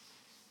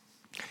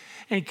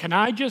 And can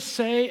I just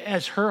say,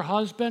 as her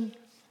husband,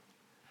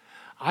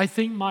 I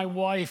think my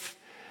wife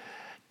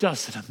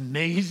does an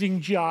amazing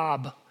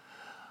job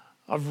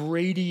of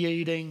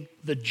radiating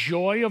the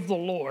joy of the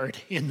Lord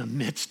in the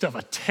midst of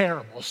a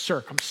terrible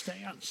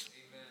circumstance.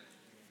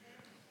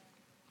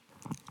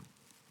 Amen.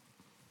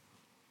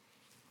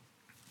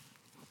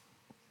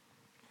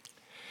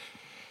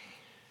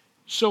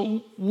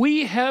 So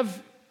we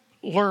have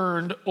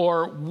learned,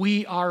 or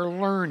we are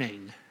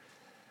learning,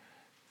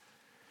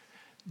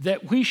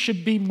 that we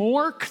should be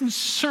more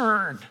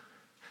concerned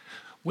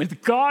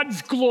with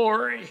God's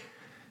glory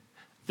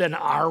than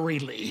our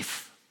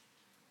relief.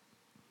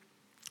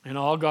 And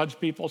all God's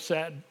people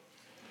said,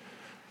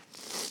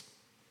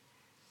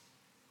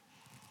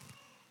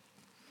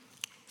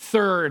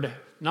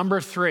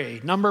 Number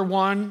three. Number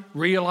one,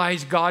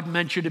 realize God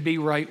meant you to be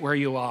right where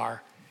you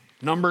are.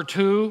 Number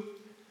two,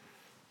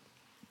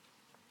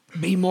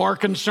 be more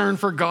concerned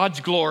for God's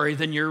glory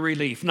than your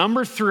relief.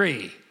 Number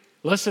three,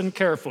 listen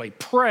carefully.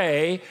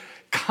 Pray,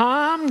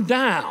 calm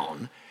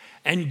down,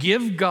 and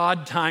give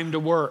God time to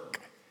work.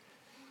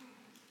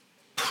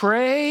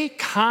 Pray,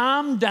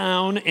 calm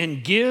down,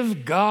 and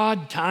give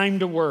God time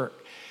to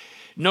work.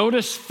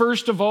 Notice,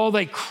 first of all,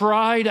 they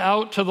cried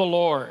out to the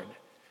Lord.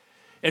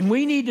 And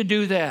we need to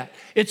do that.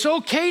 It's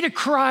okay to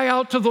cry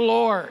out to the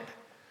Lord.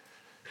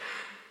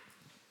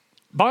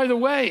 By the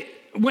way,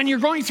 when you're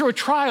going through a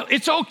trial,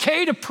 it's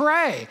okay to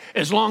pray,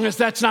 as long as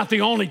that's not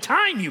the only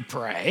time you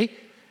pray.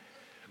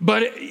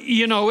 But,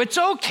 it's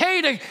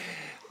okay to,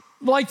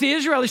 like the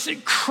Israelites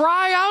said,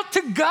 cry out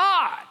to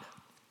God.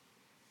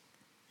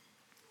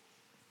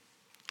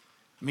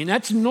 I mean,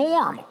 that's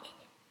normal.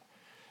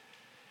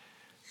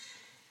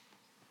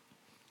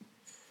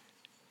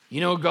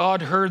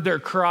 God heard their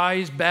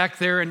cries back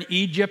there in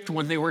Egypt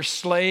when they were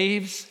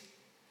slaves,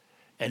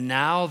 and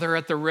now they're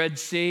at the Red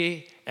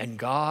Sea, and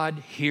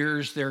God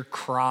hears their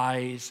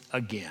cries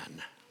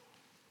again.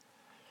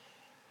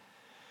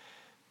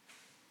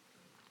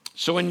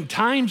 So in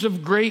times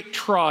of great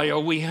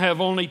trial, we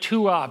have only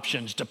two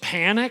options, to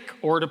panic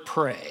or to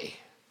pray.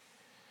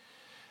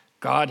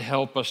 God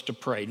help us to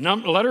pray.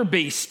 Letter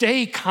B,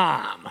 stay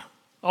calm.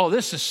 Oh,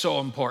 this is so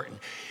important.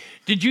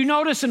 Did you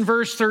notice in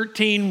verse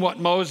 13 what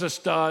Moses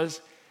does?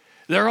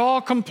 They're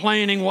all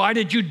complaining, why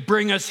did you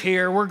bring us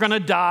here? We're going to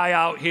die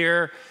out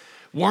here.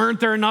 Weren't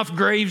there enough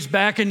graves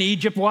back in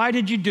Egypt? Why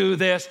did you do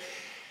this?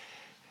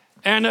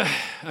 And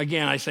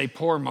again, I say,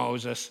 poor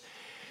Moses.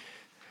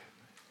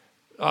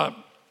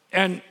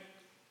 And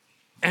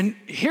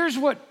here's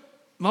what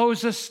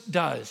Moses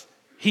does.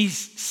 He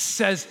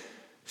says,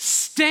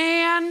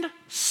 stand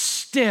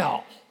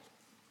still.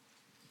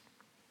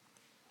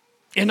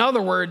 In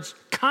other words,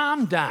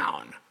 calm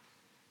down.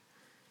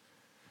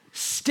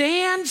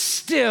 Stand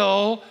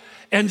still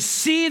and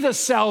see the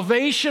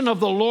salvation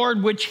of the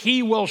Lord, which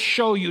he will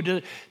show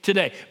you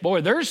today. Boy,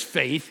 there's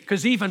faith,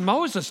 because even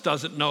Moses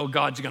doesn't know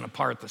God's going to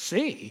part the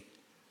sea.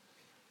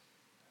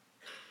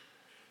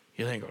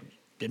 You think,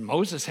 did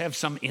Moses have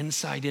some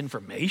inside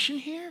information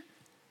here?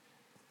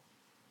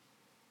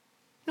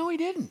 No, he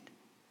didn't.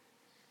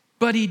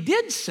 But he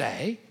did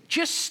say,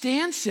 just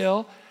stand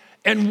still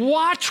and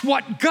watch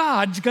what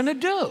God's going to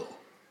do.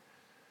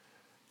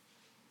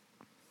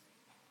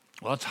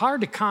 Well, it's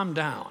hard to calm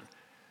down.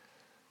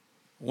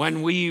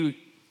 When we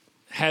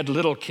had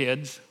little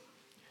kids,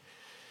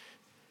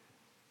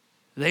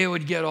 they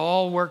would get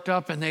all worked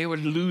up and they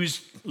would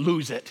lose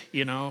it,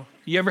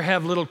 You ever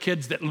have little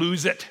kids that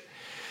lose it?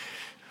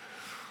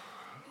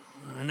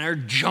 And they're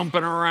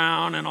jumping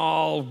around and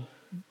all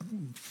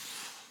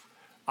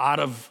out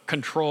of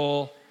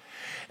control.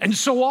 And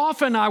so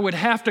often I would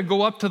have to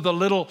go up to the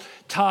little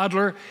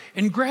toddler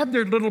and grab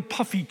their little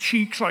puffy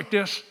cheeks like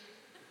this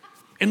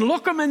and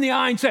look them in the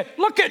eye and say,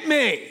 look at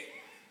me.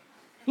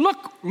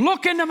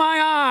 Look into my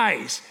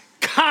eyes.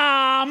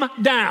 Calm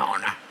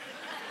down.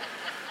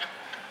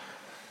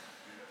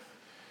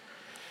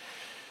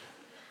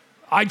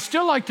 I'd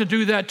still like to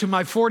do that to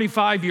my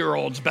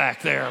 45-year-olds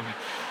back there.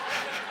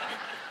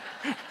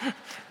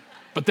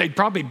 But they'd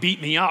probably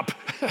beat me up.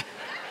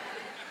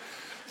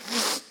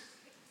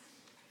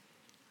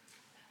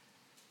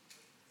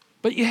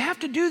 But you have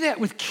to do that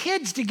with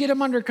kids to get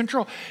them under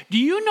control. Do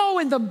you know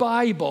in the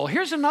Bible,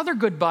 here's another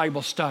good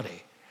Bible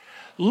study.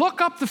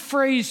 Look up the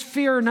phrase,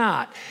 fear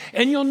not,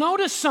 and you'll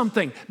notice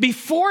something.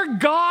 Before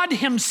God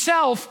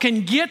himself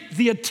can get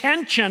the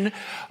attention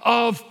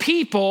of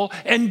people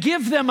and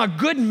give them a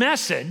good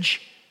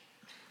message,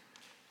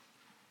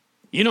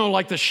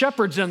 like the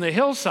shepherds on the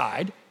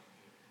hillside,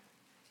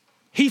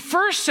 he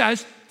first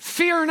says,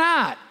 fear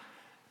not.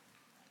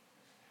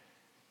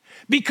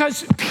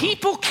 Because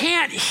people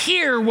can't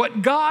hear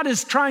what God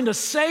is trying to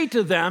say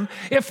to them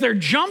if they're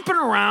jumping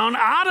around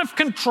out of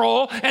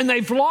control and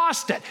they've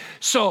lost it.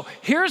 So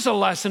here's a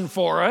lesson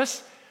for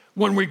us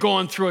when we're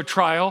going through a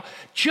trial.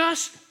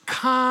 Just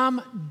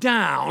calm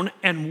down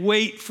and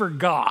wait for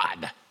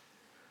God.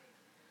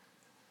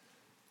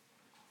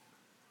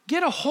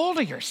 Get a hold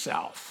of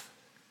yourself.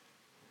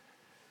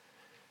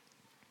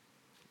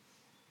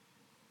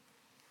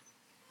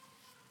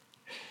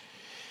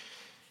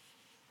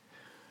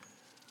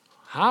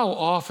 How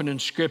often in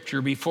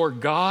Scripture before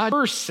God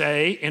first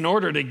say, in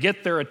order to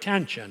get their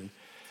attention,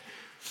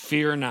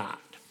 fear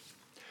not.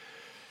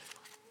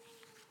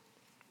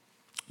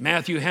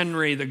 Matthew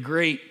Henry, the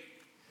great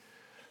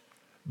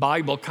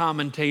Bible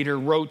commentator,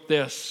 wrote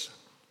this.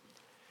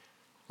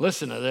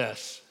 Listen to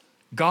this.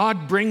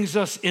 God brings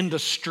us into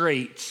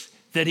straits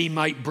that he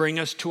might bring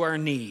us to our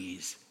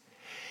knees.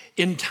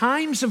 In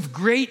times of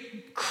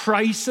great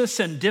crisis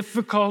and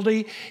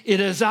difficulty, it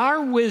is our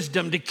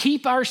wisdom to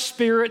keep our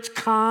spirits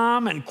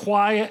calm and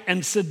quiet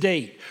and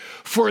sedate.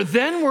 For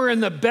then we're in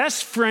the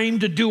best frame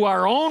to do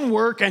our own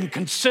work and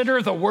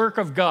consider the work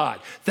of God.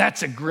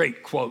 That's a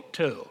great quote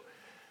too.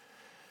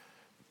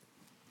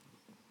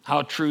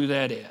 How true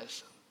that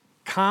is.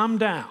 Calm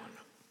down,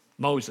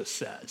 Moses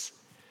says.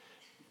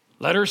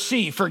 Let her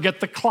see, forget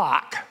the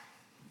clock.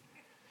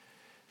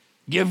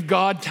 Give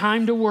God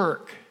time to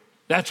work.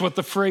 That's what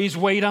the phrase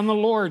wait on the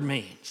Lord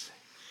means.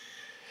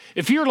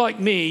 If you're like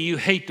me, you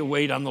hate to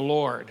wait on the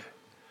Lord.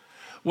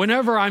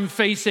 Whenever I'm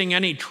facing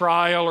any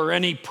trial or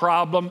any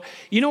problem,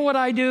 you know what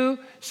I do?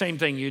 Same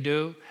thing you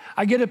do.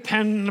 I get a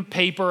pen and a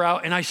paper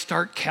out and I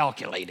start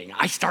calculating.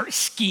 I start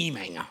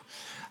scheming.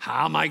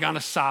 How am I going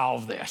to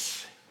solve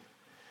this?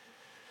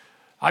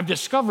 I've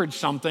discovered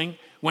something.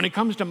 When it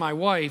comes to my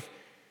wife,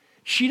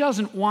 she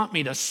doesn't want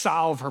me to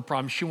solve her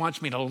problem. She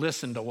wants me to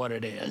listen to what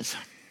it is.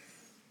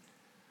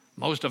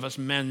 Most of us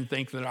men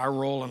think that our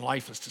role in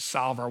life is to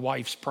solve our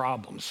wife's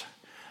problems.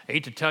 I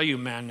hate to tell you,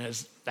 men,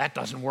 that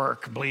doesn't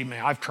work. Believe me,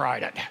 I've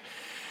tried it.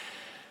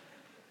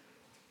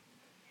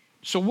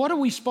 So what are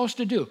we supposed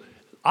to do?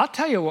 I'll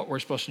tell you what we're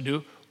supposed to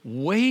do.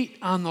 Wait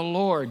on the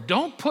Lord.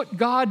 Don't put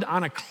God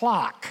on a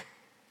clock.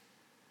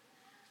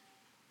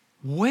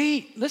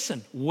 Wait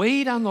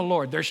on the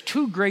Lord. There's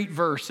 2 great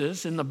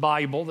verses in the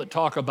Bible that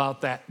talk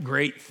about that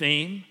great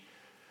theme.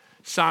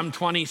 Psalm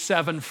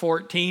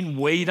 27:14,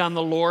 wait on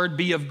the Lord,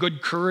 be of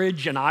good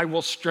courage, and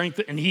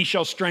he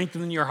shall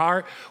strengthen your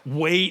heart.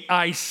 Wait,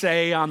 I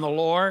say, on the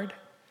Lord.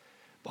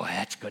 Boy,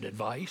 that's good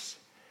advice.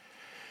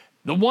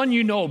 The one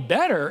you know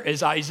better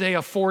is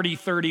Isaiah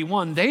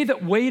 40:31. They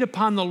that wait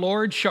upon the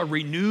Lord shall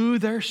renew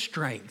their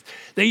strength.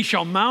 They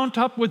shall mount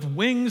up with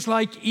wings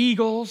like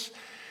eagles.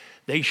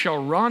 They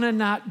shall run and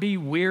not be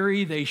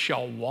weary. They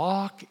shall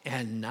walk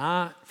and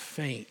not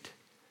faint.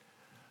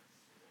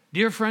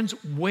 Dear friends,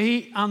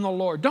 wait on the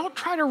Lord. Don't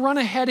try to run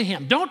ahead of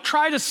him. Don't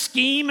try to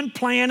scheme and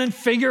plan and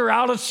figure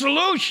out a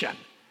solution.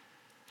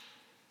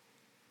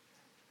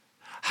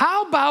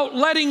 How about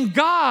letting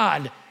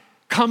God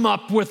come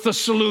up with the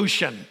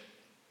solution?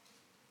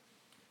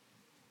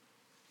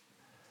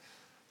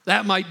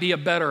 That might be a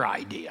better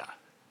idea.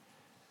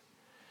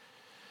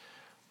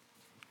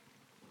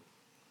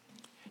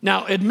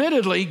 Now,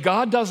 admittedly,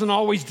 God doesn't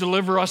always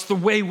deliver us the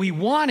way we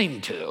want him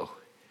to,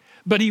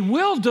 but he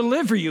will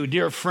deliver you,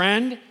 dear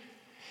friend.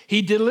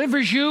 He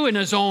delivers you in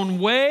his own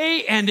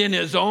way and in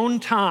his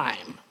own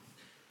time.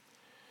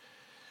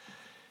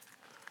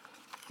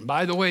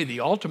 By the way, the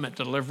ultimate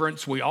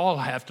deliverance we all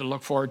have to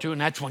look forward to, and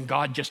that's when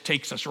God just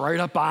takes us right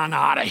up on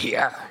out of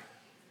here.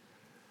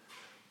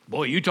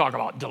 Boy, you talk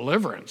about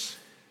deliverance.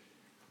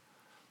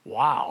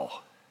 Wow.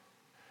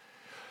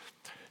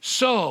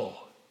 So,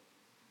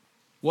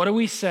 what are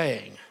we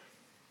saying?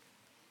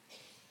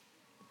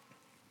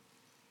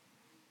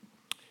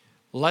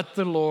 Let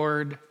the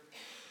Lord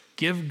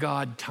give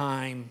God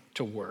time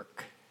to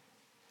work.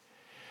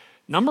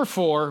 Number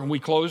 4, and we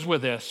close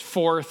with this.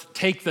 4th,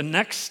 take the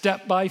next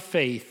step by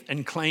faith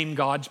and claim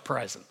God's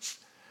presence.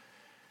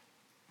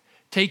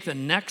 Take the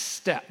next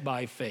step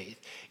by faith.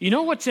 You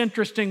know what's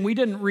interesting? We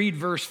didn't read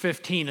verse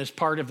 15 as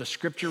part of the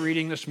scripture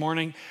reading this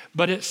morning,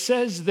 but it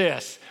says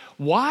this: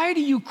 why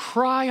do you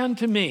cry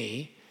unto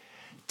me?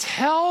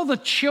 Tell the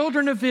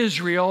children of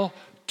Israel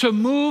to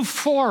move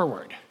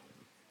forward.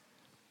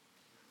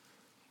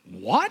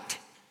 What?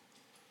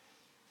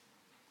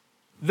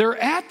 They're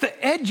at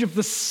the edge of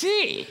the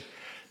sea.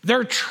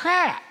 They're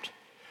trapped.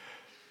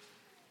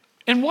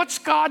 And what's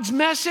God's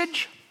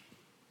message?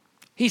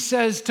 He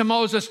says to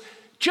Moses,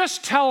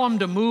 just tell them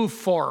to move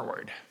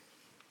forward.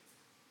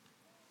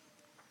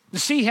 The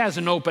sea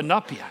hasn't opened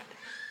up yet.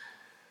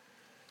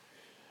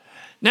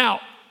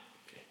 Now,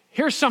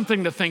 here's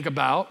something to think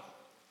about.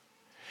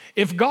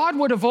 If God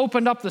would have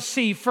opened up the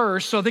sea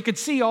first so they could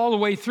see all the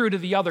way through to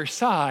the other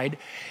side,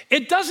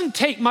 it doesn't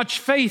take much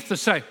faith to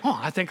say, oh,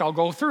 I think I'll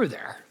go through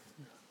there.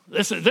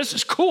 This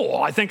is cool.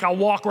 I think I'll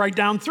walk right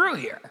down through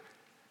here.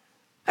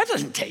 That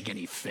doesn't take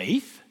any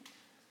faith.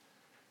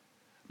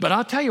 But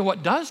I'll tell you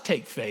what does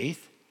take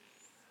faith.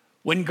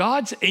 When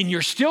and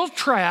you're still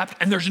trapped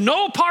and there's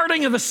no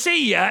parting of the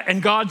sea yet,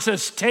 and God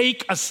says,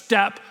 take a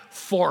step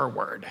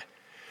forward.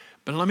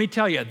 But let me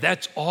tell you,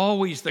 that's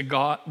always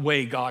the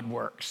way God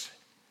works.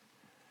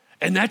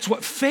 And that's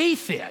what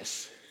faith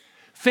is.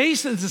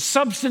 Faith is the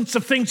substance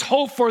of things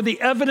hoped for, the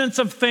evidence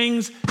of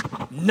things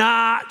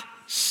not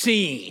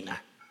seen.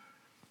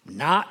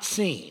 Not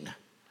seen.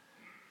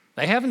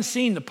 They haven't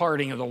seen the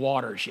parting of the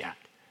waters yet.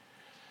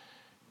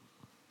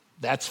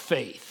 That's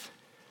faith.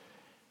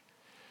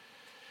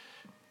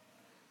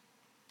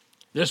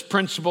 This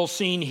principle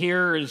seen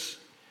here is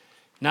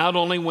not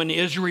only when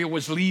Israel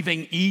was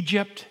leaving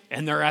Egypt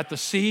and they're at the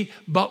sea,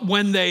 but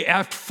when they,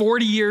 after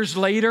 40 years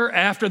later,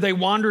 after they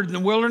wandered in the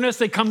wilderness,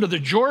 they come to the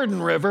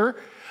Jordan River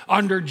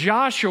under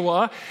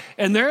Joshua,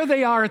 and there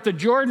they are at the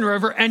Jordan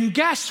River, and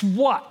guess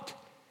what?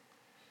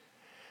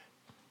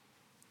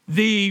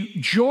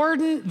 The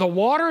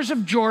waters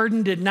of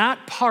Jordan did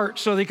not part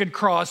so they could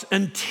cross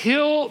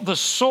until the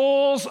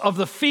soles of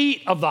the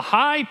feet of the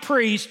high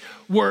priest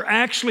were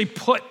actually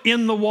put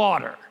in the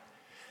water.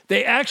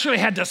 They actually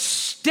had to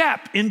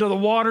step into the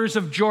waters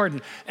of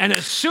Jordan. And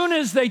as soon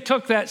as they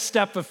took that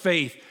step of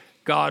faith,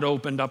 God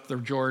opened up the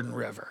Jordan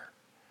River.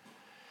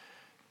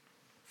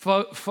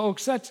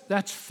 Folks,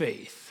 that's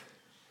faith.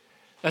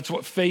 That's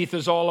what faith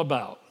is all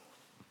about.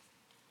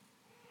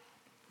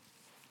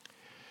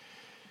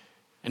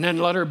 And then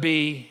letter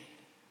B,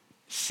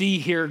 see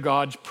here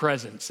God's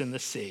presence in the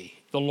sea.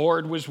 The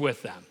Lord was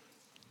with them.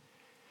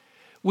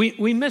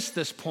 We miss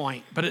this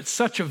point, but it's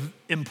such an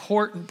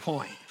important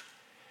point.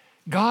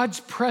 God's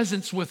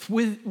presence was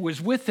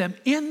with them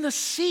in the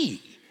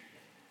sea.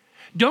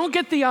 Don't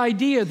get the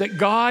idea that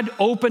God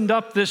opened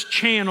up this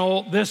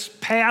channel, this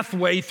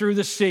pathway through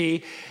the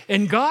sea,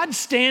 and God's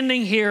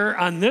standing here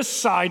on this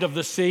side of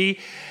the sea,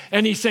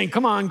 and he's saying,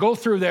 come on, go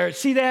through there.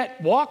 See that?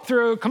 Walk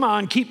through. Come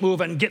on, keep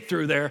moving, get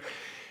through there.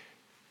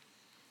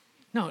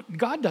 No,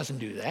 God doesn't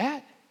do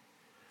that.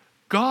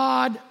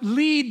 God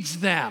leads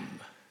them.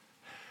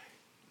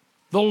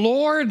 The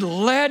Lord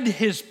led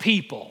his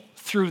people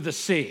through the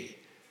sea.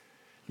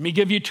 Let me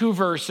give you 2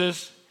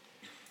 verses.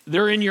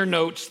 They're in your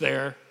notes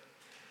there.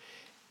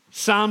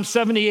 Psalm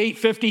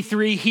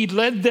 78:53, he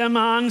led them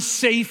on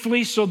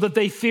safely so that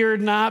they feared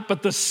not,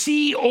 but the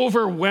sea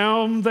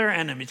overwhelmed their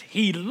enemies.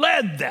 He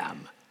led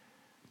them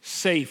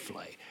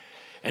safely.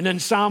 And then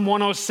Psalm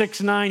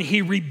 106:9,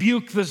 he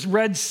rebuked the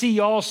Red Sea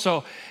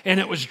also, and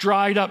it was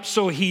dried up,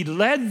 so he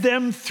led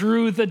them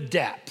through the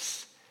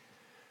depths.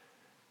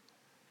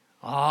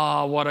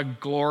 Ah, what a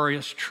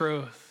glorious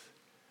truth.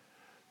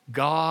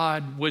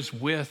 God was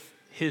with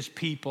his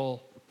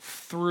people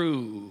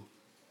through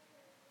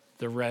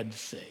the Red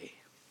Sea.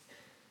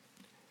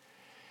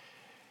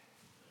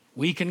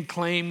 We can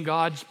claim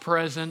God's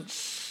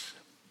presence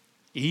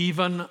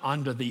even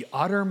under the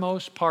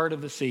uttermost part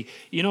of the sea.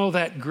 You know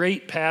that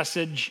great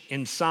passage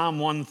in Psalm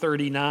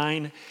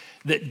 139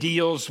 that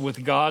deals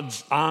with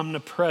God's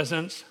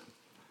omnipresence?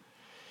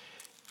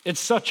 It's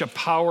such a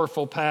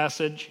powerful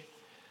passage.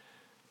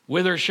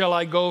 Whither shall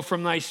I go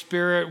from thy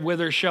spirit?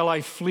 Whither shall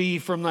I flee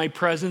from thy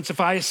presence? If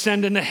I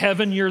ascend into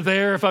heaven, you're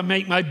there. If I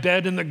make my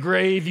bed in the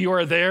grave, you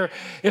are there.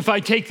 If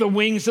I take the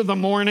wings of the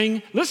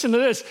morning, listen to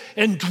this,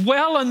 and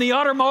dwell in the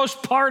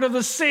uttermost part of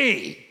the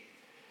sea,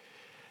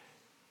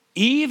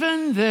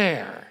 even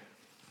there,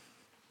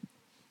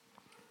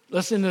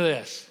 listen to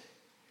this,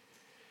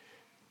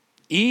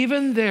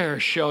 even there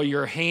shall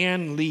your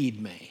hand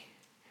lead me,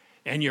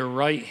 and your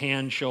right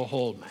hand shall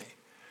hold me.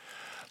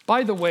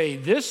 By the way,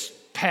 this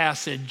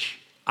passage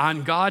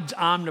on God's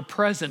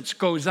omnipresence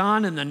goes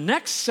on in the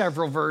next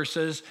several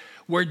verses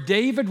where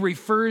David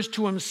refers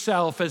to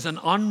himself as an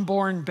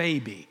unborn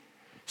baby,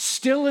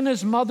 still in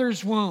his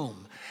mother's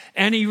womb.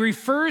 And he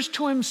refers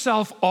to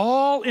himself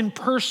all in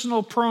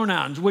personal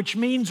pronouns, which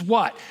means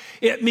what?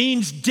 It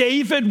means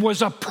David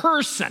was a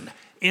person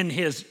in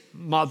his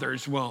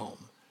mother's womb.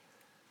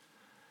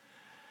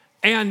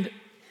 And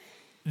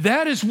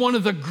that is one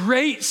of the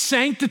great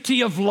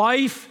sanctity of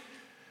life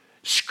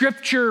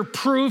Scripture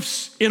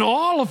proofs in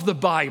all of the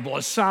Bible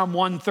is Psalm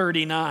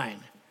 139.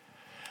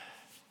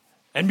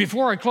 And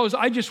before I close,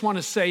 I just want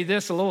to say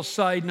this, a little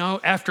side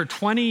note. After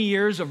 20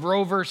 years of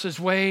Roe versus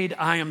Wade,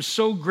 I am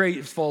so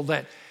grateful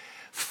that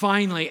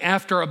finally,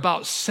 after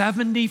about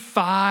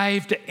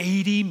 75 to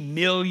 80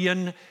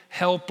 million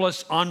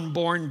helpless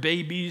unborn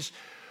babies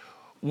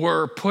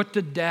were put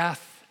to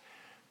death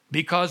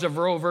because of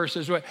Roe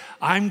versus Wade,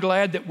 I'm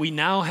glad that we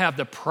now have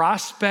the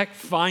prospect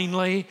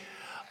finally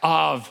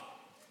of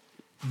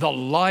the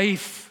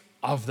life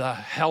of the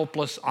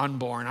helpless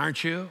unborn,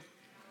 aren't you?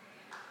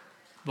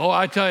 Boy,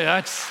 I tell you,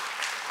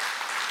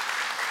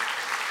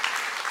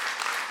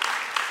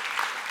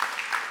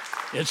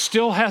 it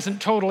still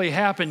hasn't totally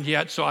happened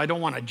yet, so I don't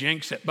want to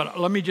jinx it. But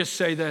let me just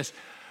say this.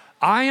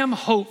 I am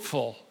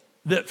hopeful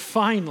that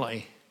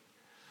finally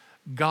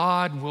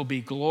God will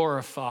be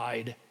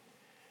glorified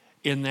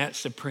in that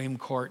Supreme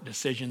Court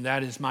decision.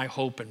 That is my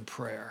hope and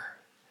prayer.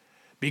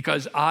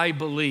 Because I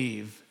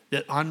believe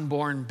that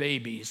unborn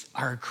babies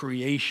are a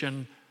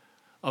creation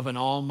of an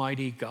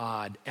almighty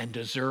God and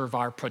deserve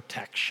our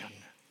protection.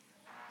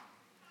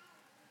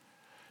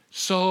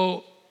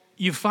 So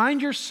you find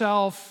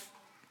yourself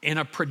in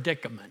a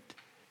predicament,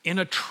 in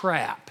a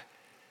trap,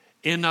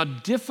 in a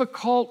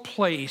difficult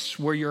place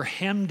where you're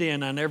hemmed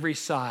in on every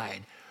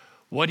side.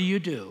 What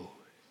do?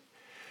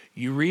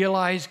 You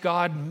realize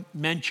God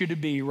meant you to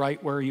be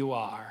right where you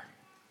are.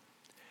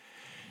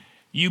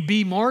 You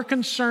be more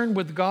concerned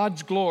with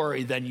God's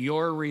glory than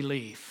your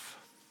relief.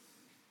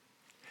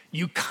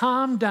 You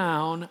calm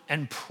down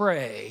and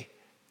pray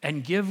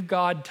and give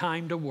God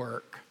time to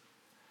work.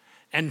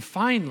 And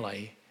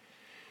finally,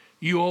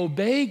 you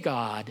obey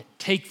God,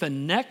 take the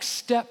next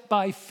step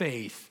by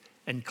faith,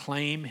 and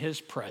claim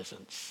his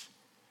presence.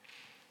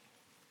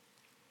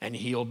 And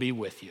he'll be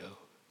with you.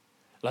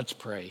 Let's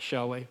pray,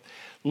 shall we?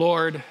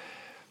 Lord,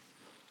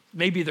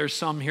 maybe there's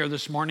some here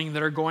this morning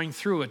that are going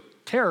through a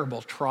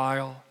terrible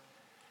trial.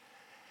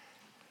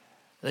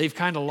 They've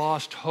kind of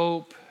lost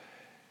hope.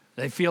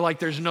 They feel like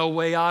there's no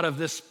way out of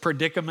this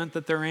predicament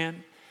that they're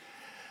in.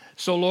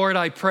 So, Lord,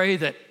 I pray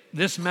that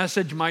this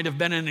message might have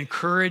been an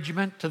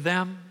encouragement to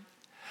them.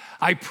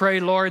 I pray,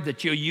 Lord,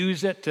 that you'll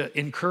use it to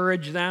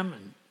encourage them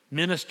and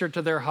minister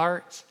to their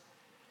hearts.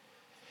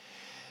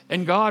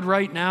 And God,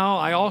 right now,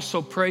 I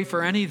also pray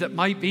for any that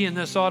might be in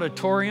this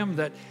auditorium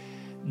that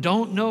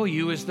don't know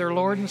you as their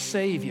Lord and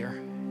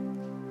Savior.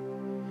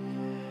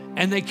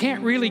 And they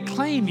can't really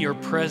claim your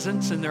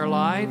presence in their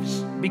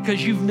lives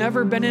because you've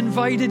never been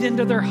invited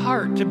into their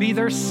heart to be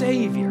their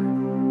Savior.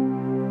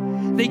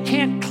 They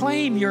can't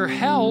claim your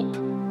help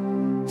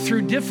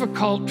through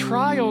difficult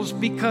trials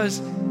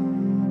because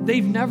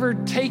they've never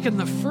taken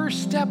the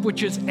first step,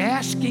 which is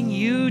asking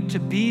you to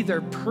be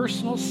their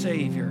personal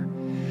Savior.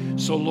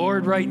 So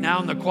Lord, right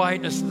now in the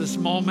quietness of this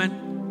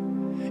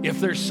moment, if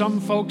there's some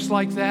folks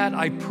like that,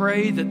 I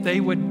pray that they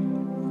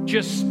would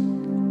just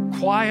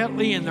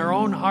quietly in their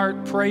own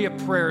heart pray a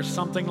prayer,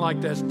 something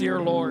like this. Dear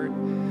Lord,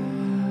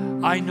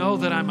 I know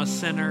that I'm a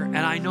sinner and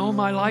I know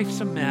my life's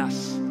a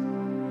mess.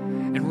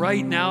 And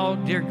right now,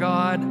 dear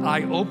God,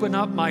 I open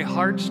up my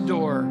heart's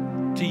door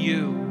to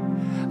you.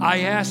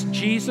 I ask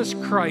Jesus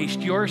Christ,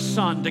 your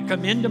Son, to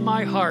come into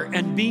my heart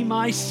and be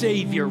my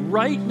Savior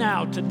right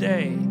now,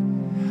 today.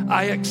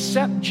 I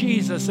accept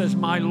Jesus as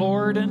my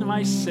Lord and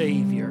my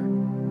Savior.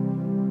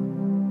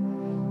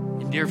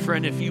 And dear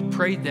friend, if you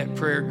prayed that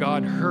prayer,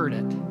 God heard it.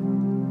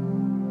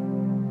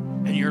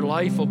 And your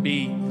life will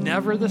be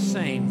never the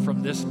same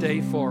from this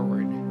day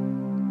forward.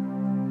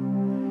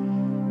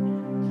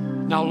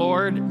 Now,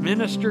 Lord,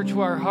 minister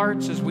to our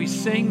hearts as we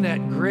sing that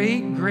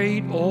great,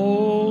 great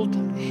old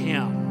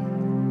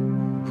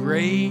hymn,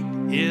 Great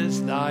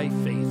is Thy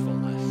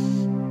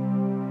Faithfulness.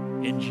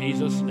 In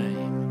Jesus'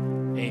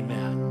 name,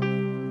 amen.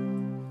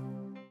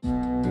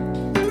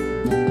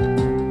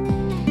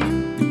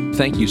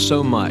 Thank you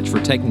so much for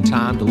taking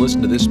time to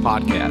listen to this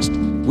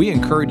podcast. We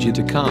encourage you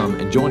to come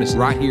and join us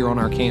right here on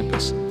our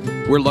campus.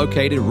 We're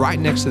located right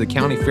next to the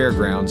county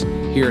fairgrounds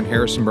here in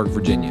Harrisonburg,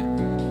 Virginia.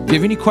 If you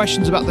have any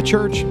questions about the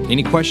church,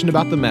 any question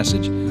about the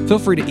message, feel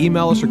free to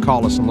email us or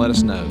call us and let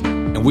us know.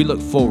 And we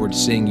look forward to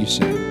seeing you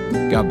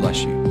soon. God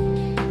bless you.